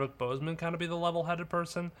had Chadwick Boseman kind of be the level-headed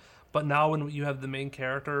person. But now when you have the main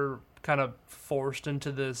character kind of forced into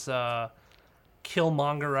this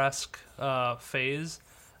Killmonger-esque phase,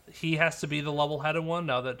 he has to be the level-headed one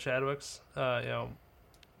now that Chadwick's,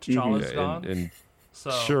 T'Challa's gone. And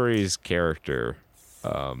so Shuri's character,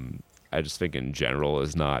 I just think in general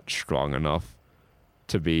is not strong enough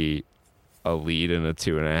to be a lead in a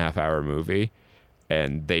 2.5-hour movie.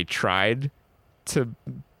 And they tried to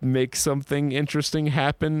make something interesting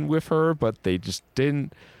happen with her, but they just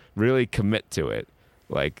didn't really commit to it.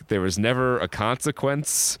 Like, there was never a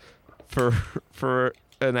consequence for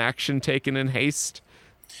an action taken in haste.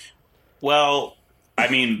 Well, I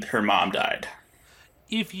mean, her mom died.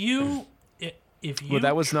 If you well,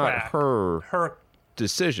 that was not her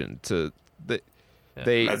decision to the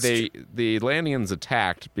Atlanteans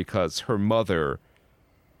attacked because her mother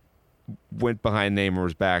went behind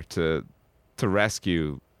Namor's back to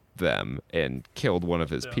rescue them and killed one of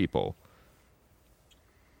his people.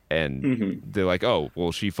 And they're like, oh,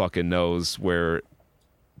 well, she fucking knows where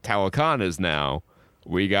Talokan is now.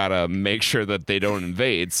 We gotta make sure that they don't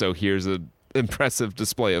invade, so here's an impressive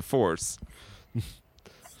display of force.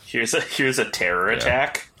 Here's a terror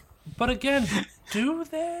attack. But again, do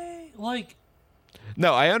they? Like...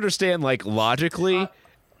 No, I understand, like, logically,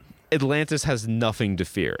 Atlantis has nothing to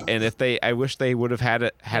fear. And I wish they would have had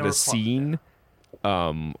a scene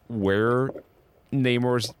where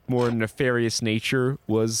Namor's more nefarious nature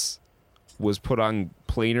was put on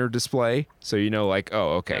planar display, so like,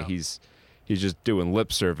 oh, okay, he's just doing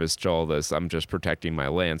lip service to all this. I'm just protecting my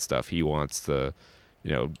land stuff. He wants to,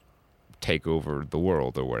 take over the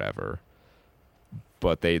world or whatever.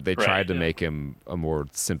 But they tried to make him a more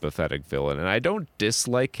sympathetic villain, and I don't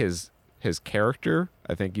dislike his character.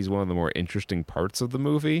 I think he's one of the more interesting parts of the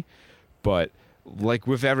movie. But like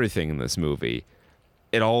with everything in this movie,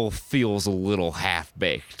 it all feels a little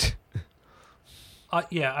half-baked.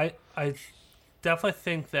 I definitely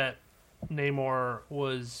think that Namor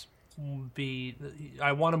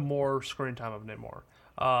I wanted more screen time of Namor.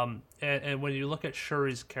 And when you look at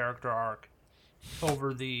Shuri's character arc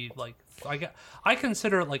over the, like, I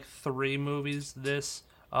consider it like 3 movies. This,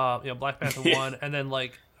 Black Panther 1, and then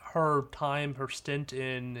like her stint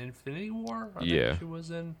in Infinity War. I think she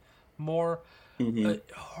was in more.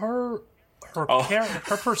 Her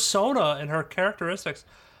persona and her characteristics,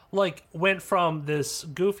 like, went from this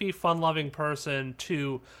goofy, fun-loving person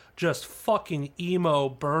to just fucking emo,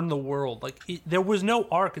 burn the world. Like, there was no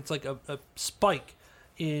arc. It's like a spike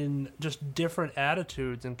in just different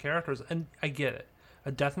attitudes and characters. And I get it.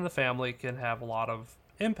 A death in the family can have a lot of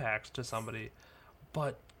impacts to somebody.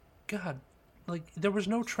 But, God, like, there was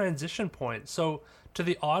no transition point. So, to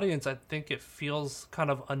the audience, I think it feels kind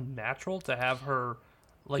of unnatural to have her...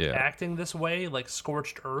 acting this way, like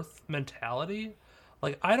scorched earth mentality.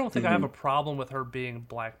 Like, I don't think I have a problem with her being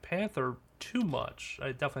Black Panther too much.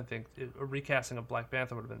 I definitely think a recasting of Black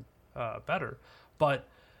Panther would have been better. But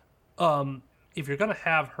if you're going to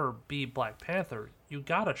have her be Black Panther, you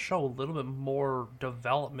got to show a little bit more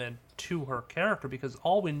development to her character, because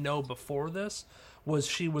all we know before this was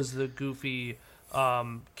she was the goofy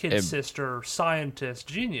kid sister, scientist,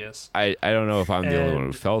 genius. I don't know if I'm the only one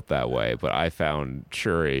who felt that way, but I found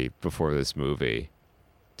Shuri before this movie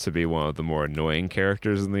to be one of the more annoying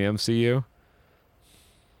characters in the MCU.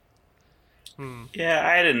 Yeah,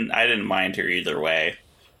 I didn't mind her either way.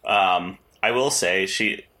 I will say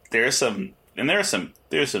there's some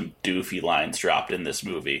doofy lines dropped in this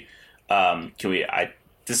movie.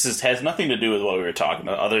 This has nothing to do with what we were talking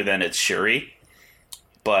about, other than it's Shuri.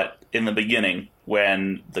 But in the beginning,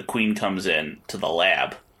 when the Queen comes in to the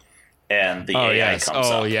lab, and the AI comes up.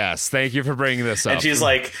 Oh, yes. Thank you for bringing this up. And she's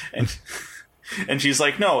like, and she's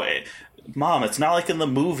like, no, Mom, it's not like in the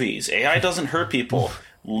movies. AI doesn't hurt people.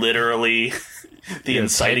 Literally, the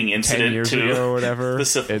inciting incident 10 years to ago or whatever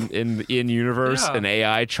in universe, an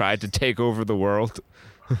AI tried to take over the world.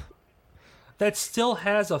 That still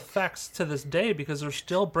has effects to this day, because they're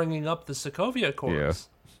still bringing up the Sokovia Accords.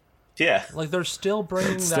 Yeah. Like, they're still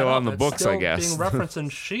bringing that still up. on the books, still I guess. Being referenced in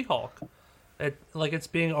She-Hulk. it's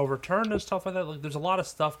being overturned and stuff like that. Like there's a lot of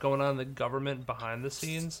stuff going on in the government behind the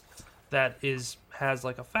scenes that has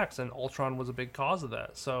like effects, and Ultron was a big cause of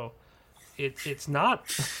that. So it's not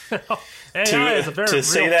AI is a very to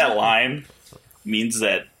say real that thing. line means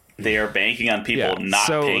that they are banking on people not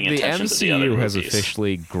paying attention to the other MCU movies. has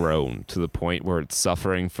officially grown to the point where it's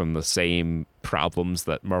suffering from the same problems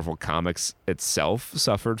that Marvel Comics itself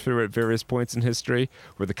suffered through at various points in history,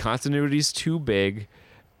 where the continuity is too big.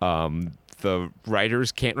 The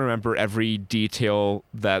writers can't remember every detail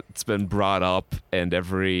that's been brought up and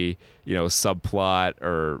every, subplot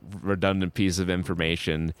or redundant piece of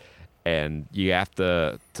information, and you have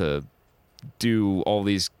to do all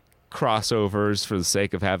these crossovers for the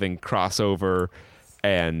sake of having crossover,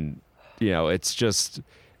 and it's just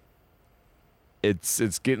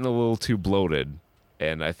it's getting a little too bloated,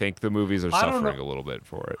 and I think the movies are suffering a little bit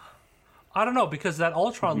for it. I don't know, because that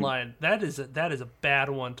Ultron line, that is a bad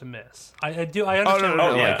one to miss. I understand.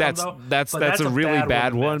 No. yeah. That's a really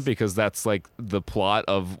bad one because that's like the plot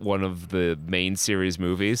of one of the main series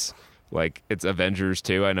movies. Like, it's Avengers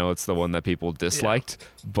 2. I know it's the one that people disliked,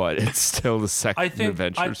 but it's still the second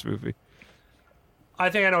Avengers movie. I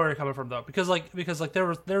think I know where you're coming from, though, because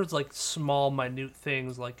there was like small, minute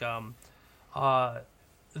things like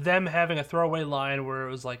them having a throwaway line where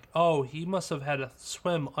it was like, oh, he must have had to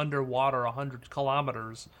swim underwater 100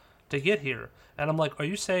 kilometers to get here. And I'm like, are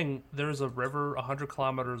you saying there's a river 100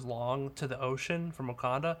 kilometers long to the ocean from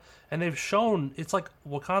Wakanda? And they've shown it's like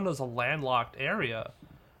Wakanda's a landlocked area,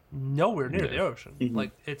 nowhere near the ocean.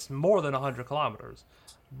 Like, it's more than 100 kilometers.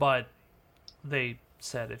 But they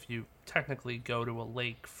said if you technically go to a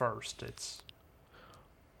lake first,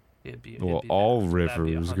 it'd be all bad. That'd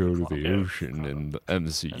be rivers 100 go to the kilometers. ocean in the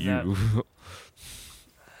MCU.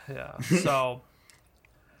 Yeah, so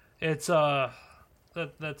it's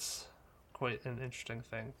that's quite an interesting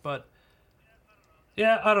thing. But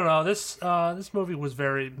yeah, I don't know. This movie was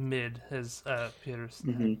very mid, as Peter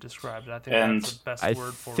described it. I think And that's the best I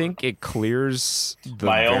word for think it clears the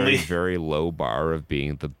My very, only- very low bar of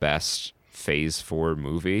being the best Phase 4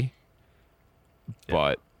 movie.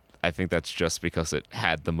 But I think that's just because it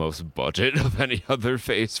had the most budget of any other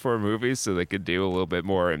Phase 4 movie, so they could do a little bit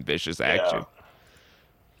more ambitious action.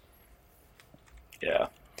 Yeah.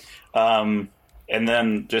 And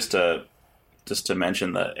then just to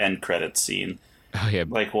mention the end credits scene, Oh, yeah,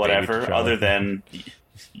 like whatever, Baby other T'Challa. than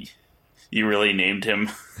you really named him.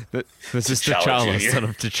 This is T'Challa T'Challa, Jr.. son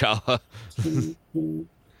of T'Challa.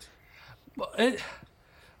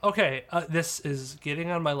 Okay, this is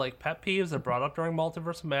getting on my like pet peeves that brought up during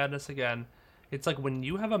Multiverse of Madness again. It's like when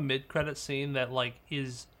you have a mid-credit scene that like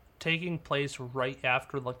is taking place right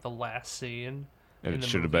after like the last scene. And in it the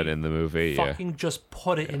should have movie, been in the movie, yeah. fucking just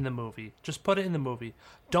put it in the movie. Just put it in the movie.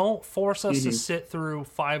 Don't force us to sit through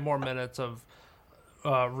 5 more minutes of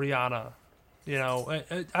Rihanna.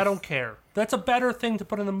 I don't care. That's a better thing to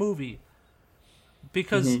put in the movie.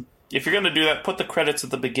 Because If you're gonna do that, put the credits at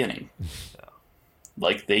the beginning,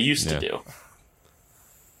 like they used to do.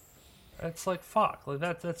 it's like, fuck. Like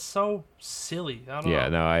that's so silly. I don't know. Yeah,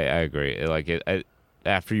 no, I agree. Like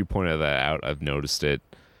after you pointed that out, I've noticed it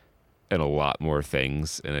in a lot more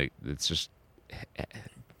things, and it's just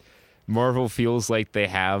Marvel feels like they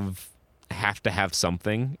have to have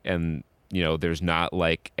something, and there's not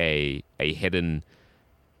like a hidden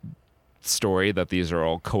story that these are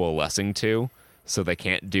all coalescing to, so they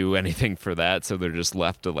can't do anything for that, so they're just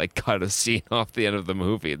left to like cut a scene off the end of the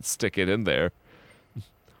movie and stick it in there,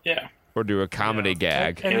 Yeah. or do a comedy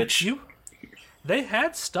gag. And Which- they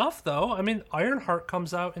had stuff though. I mean, Ironheart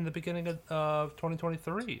comes out in the beginning of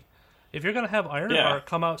 2023. If you're gonna have Ironheart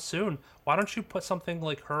come out soon, why don't you put something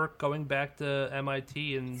like her going back to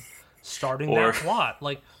MIT and starting that plot,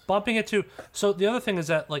 like bumping it to? So the other thing is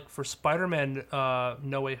that like for Spider-Man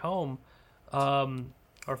No Way Home,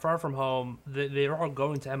 or Far From Home, they're all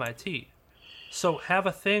going to MIT. So have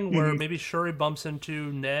a thing where maybe Shuri bumps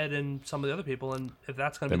into Ned and some of the other people, and if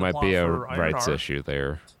that's going to There be the might plot be a for rights Ironheart, issue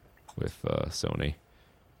there with Sony.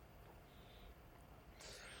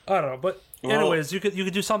 I don't know, but anyways, you could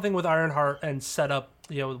do something with Ironheart and set up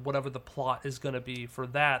whatever the plot is going to be for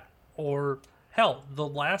that, or hell, the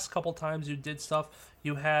last couple times you did stuff,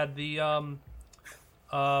 you had the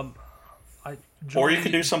Or you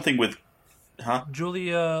could do something with,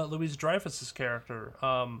 Julia Louis-Dreyfus's character,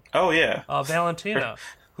 oh yeah, Valentina,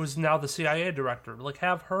 who's now the CIA director. Like,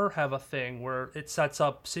 have her have a thing where it sets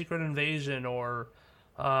up Secret Invasion or,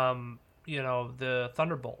 the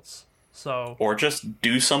Thunderbolts. So, or just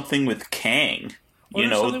do something with Kang. you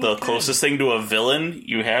know, the closest thing to a villain,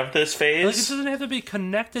 you have this phase. Like, it doesn't have to be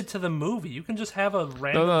connected to the movie. You can just have a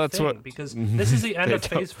random thing, because this is the end of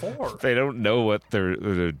Phase 4. They don't know what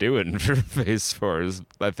they're doing for Phase 4 is,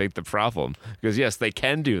 I think, the problem. Because, yes, they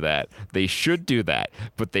can do that. They should do that.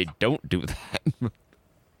 But they don't do that.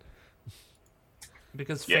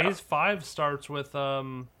 Because Phase 5 starts with, I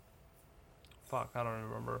don't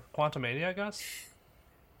remember. Quantumania, I guess?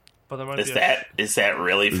 But there might is that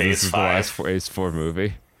really Phase 5? This is the last Phase 4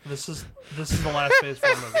 movie. This is the last Phase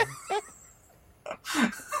 4 movie.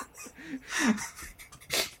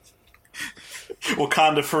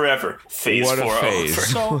 Wakanda forever. Phase what 4 a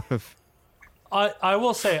phase. over. So I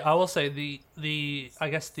will say the I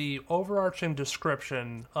guess the overarching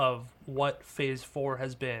description of what Phase 4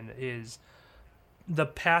 has been is the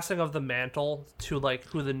passing of the mantle to like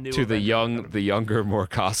who the new the younger, more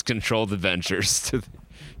cost-controlled Avengers.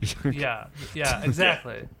 yeah,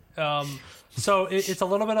 exactly. So it's a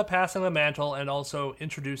little bit of passing the mantle and also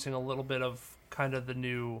introducing a little bit of kind of the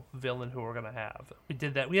new villain who we're gonna have. We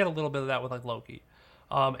did that. We had a little bit of that with like Loki,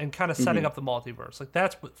 and kind of setting up the multiverse. Like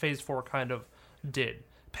that's what Phase 4 kind of did.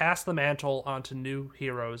 Pass the mantle onto new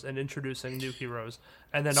heroes and introducing new heroes,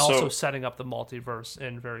 and then also setting up the multiverse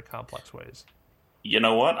in very complex ways. You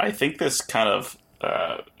know what? I think this kind of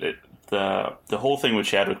the whole thing with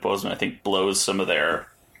Chadwick Boseman, I think, blows some of their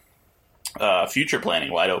future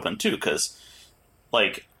planning wide open too. Because,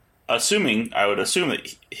 like, I would assume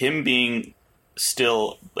that him being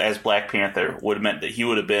still as Black Panther would have meant that he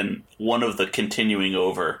would have been one of the continuing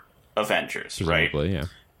over Avengers, Presumably, right? Yeah.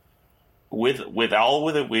 With all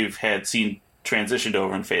with it we've had seen transitioned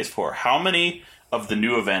over in Phase 4, how many of the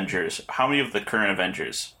new Avengers, how many of the current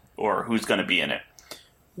Avengers, or who's going to be in it,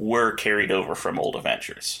 were carried over from old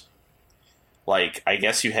Avengers? Like, I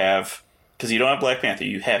guess you have, because you don't have Black Panther,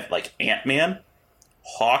 you have like Ant-Man,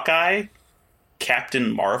 Hawkeye, Captain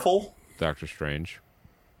Marvel, Doctor Strange.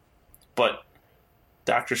 But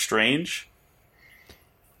Doctor Strange,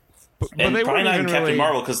 But and they probably weren't not even even Captain really,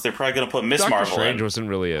 Marvel, because they're probably going to put Miss Doctor Marvel Strange in. wasn't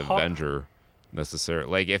really an Avenger necessarily.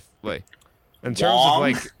 Like, if like in terms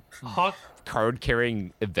Wong? of like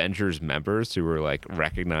card-carrying Avengers members who were like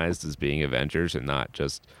recognized as being Avengers and not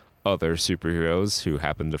just other superheroes who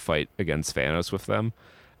happened to fight against Thanos with them,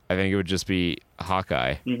 I think it would just be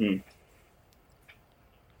Hawkeye. Mm-hmm.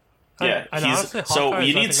 I- Yeah, and honestly, so Hawkeye's,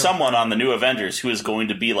 you I need think, someone on the new Avengers who is going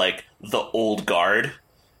to be like the old guard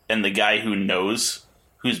and the guy who knows,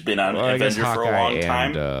 who's been on Well, I guess Avenger for a Hawkeye long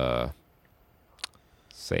time. and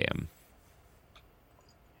Sam.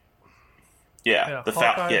 Yeah, the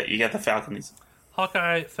Hawkeye- Yeah, you got the Falcon.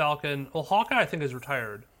 Hawkeye, Falcon. Well, Hawkeye I think is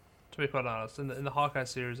retired. To be quite honest, in the Hawkeye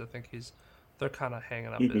series, I think they're kind of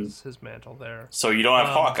hanging up his mantle there. So you don't have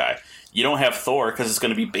Hawkeye. You don't have Thor because it's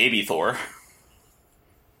going to be baby Thor.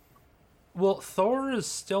 Well, Thor is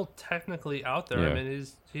still technically out there. Yeah. I mean,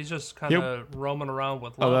 he's just kind of roaming around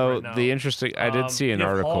with love Although right now. the interesting, I did see an you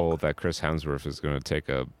have article Hulk. that Chris Hemsworth is going to take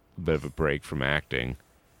a bit of a break from acting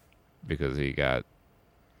because he got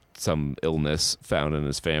some illness found in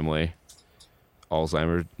his family.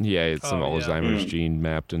 Alzheimer's. Yeah, it's some Alzheimer's gene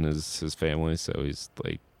mapped in his family, so he's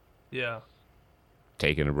like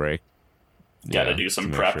taking a break. Got to do some to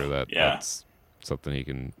make prep. Sure that's something he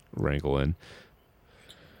can wrangle in.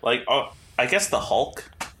 Like, I guess the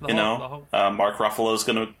Hulk. Mark Ruffalo's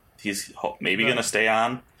he's maybe going to stay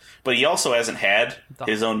on, but he also hasn't had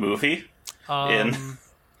his own movie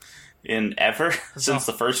in ever since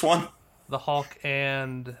the first one. The Hulk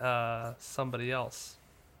and somebody else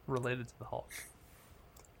related to the Hulk,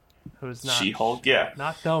 who's not She-Hulk. Yeah.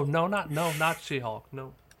 not She-Hulk.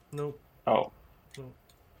 No. Oh.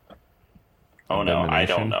 Oh no, I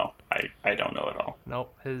don't know. I don't know at all.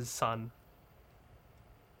 Nope, his son.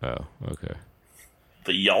 Oh, okay.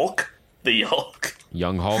 The Yulk? The Yulk.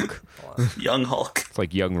 Young Hulk. Young Hulk. It's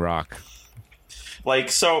like Young Rock. Like,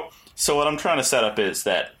 so what I'm trying to set up is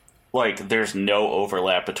that, like, there's no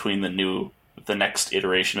overlap between the next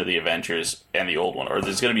iteration of the Avengers and the old one, or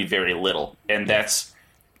there's going to be very little. And that's,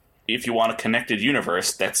 if you want a connected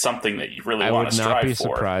universe, that's something that you really want to strive for. I would not be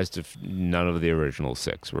surprised if none of the original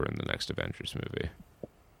 6 were in the next Avengers movie.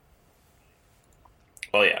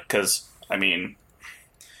 Oh, yeah, because, I mean,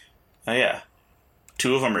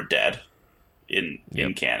 2 of them are dead in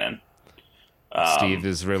canon. Steve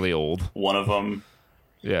is really old. One of them...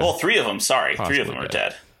 Yeah. Well, 3 of them, sorry. Possibly 3 of them are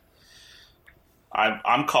dead.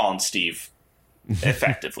 I'm calling Steve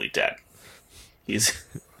effectively dead. He's...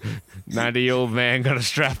 90-year-old man gonna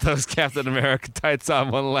strap those Captain America tights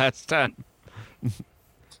on one last time.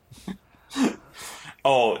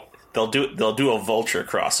 Oh, they'll do a Vulture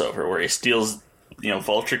crossover where he steals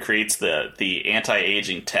Vulture creates the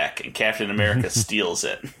anti-aging tech, and Captain America steals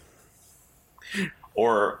it.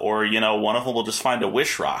 Or one of them will just find a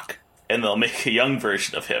wish rock, and they'll make a young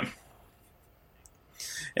version of him,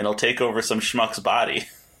 and he'll take over some schmuck's body.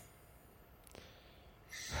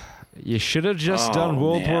 You should have just done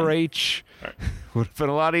World War H. Right. Would have been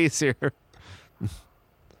a lot easier.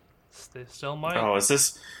 They still might. Oh, is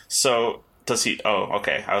this so? Does he? Oh,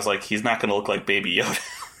 okay. I was like, he's not going to look like Baby Yoda.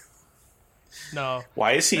 No.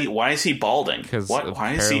 Why is he balding? Because Why is he?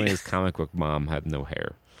 apparently his comic book mom had no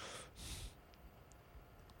hair.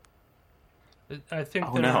 I think.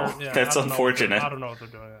 Oh no, that's unfortunate. I don't know what they're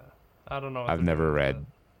doing. I don't know. I've never read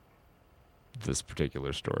this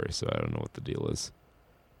particular story, so I don't know what the deal is.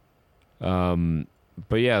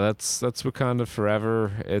 But yeah, that's Wakanda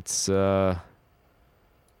Forever. It's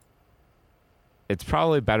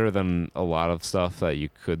probably better than a lot of stuff that you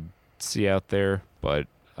could see out there, but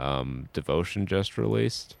Devotion just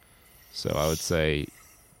released, so I would say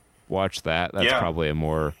watch that. That's probably a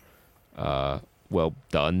more well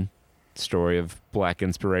done story of Black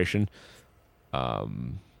inspiration. But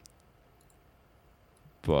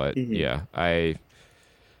yeah, I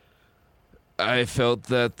felt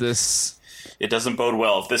that this... It doesn't bode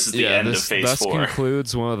well if this is the end of Phase 4. This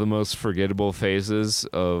concludes one of the most forgettable phases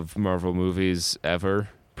of Marvel movies ever,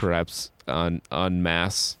 perhaps en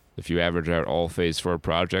masse. If you average out all Phase 4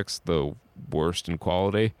 projects, the worst in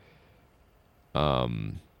quality. But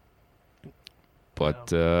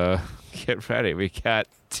get ready. We got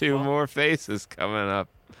 2 more phases coming up.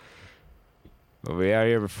 We'll be out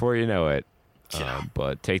here before you know it. Yeah.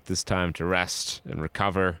 But take this time to rest and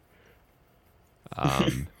recover.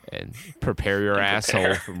 And prepare your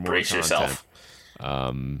asshole for more Brace content. yourself.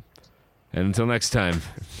 And until next time,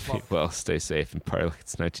 well, stay safe and party like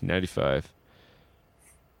it's 1995.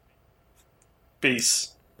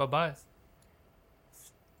 Peace. Bye-bye.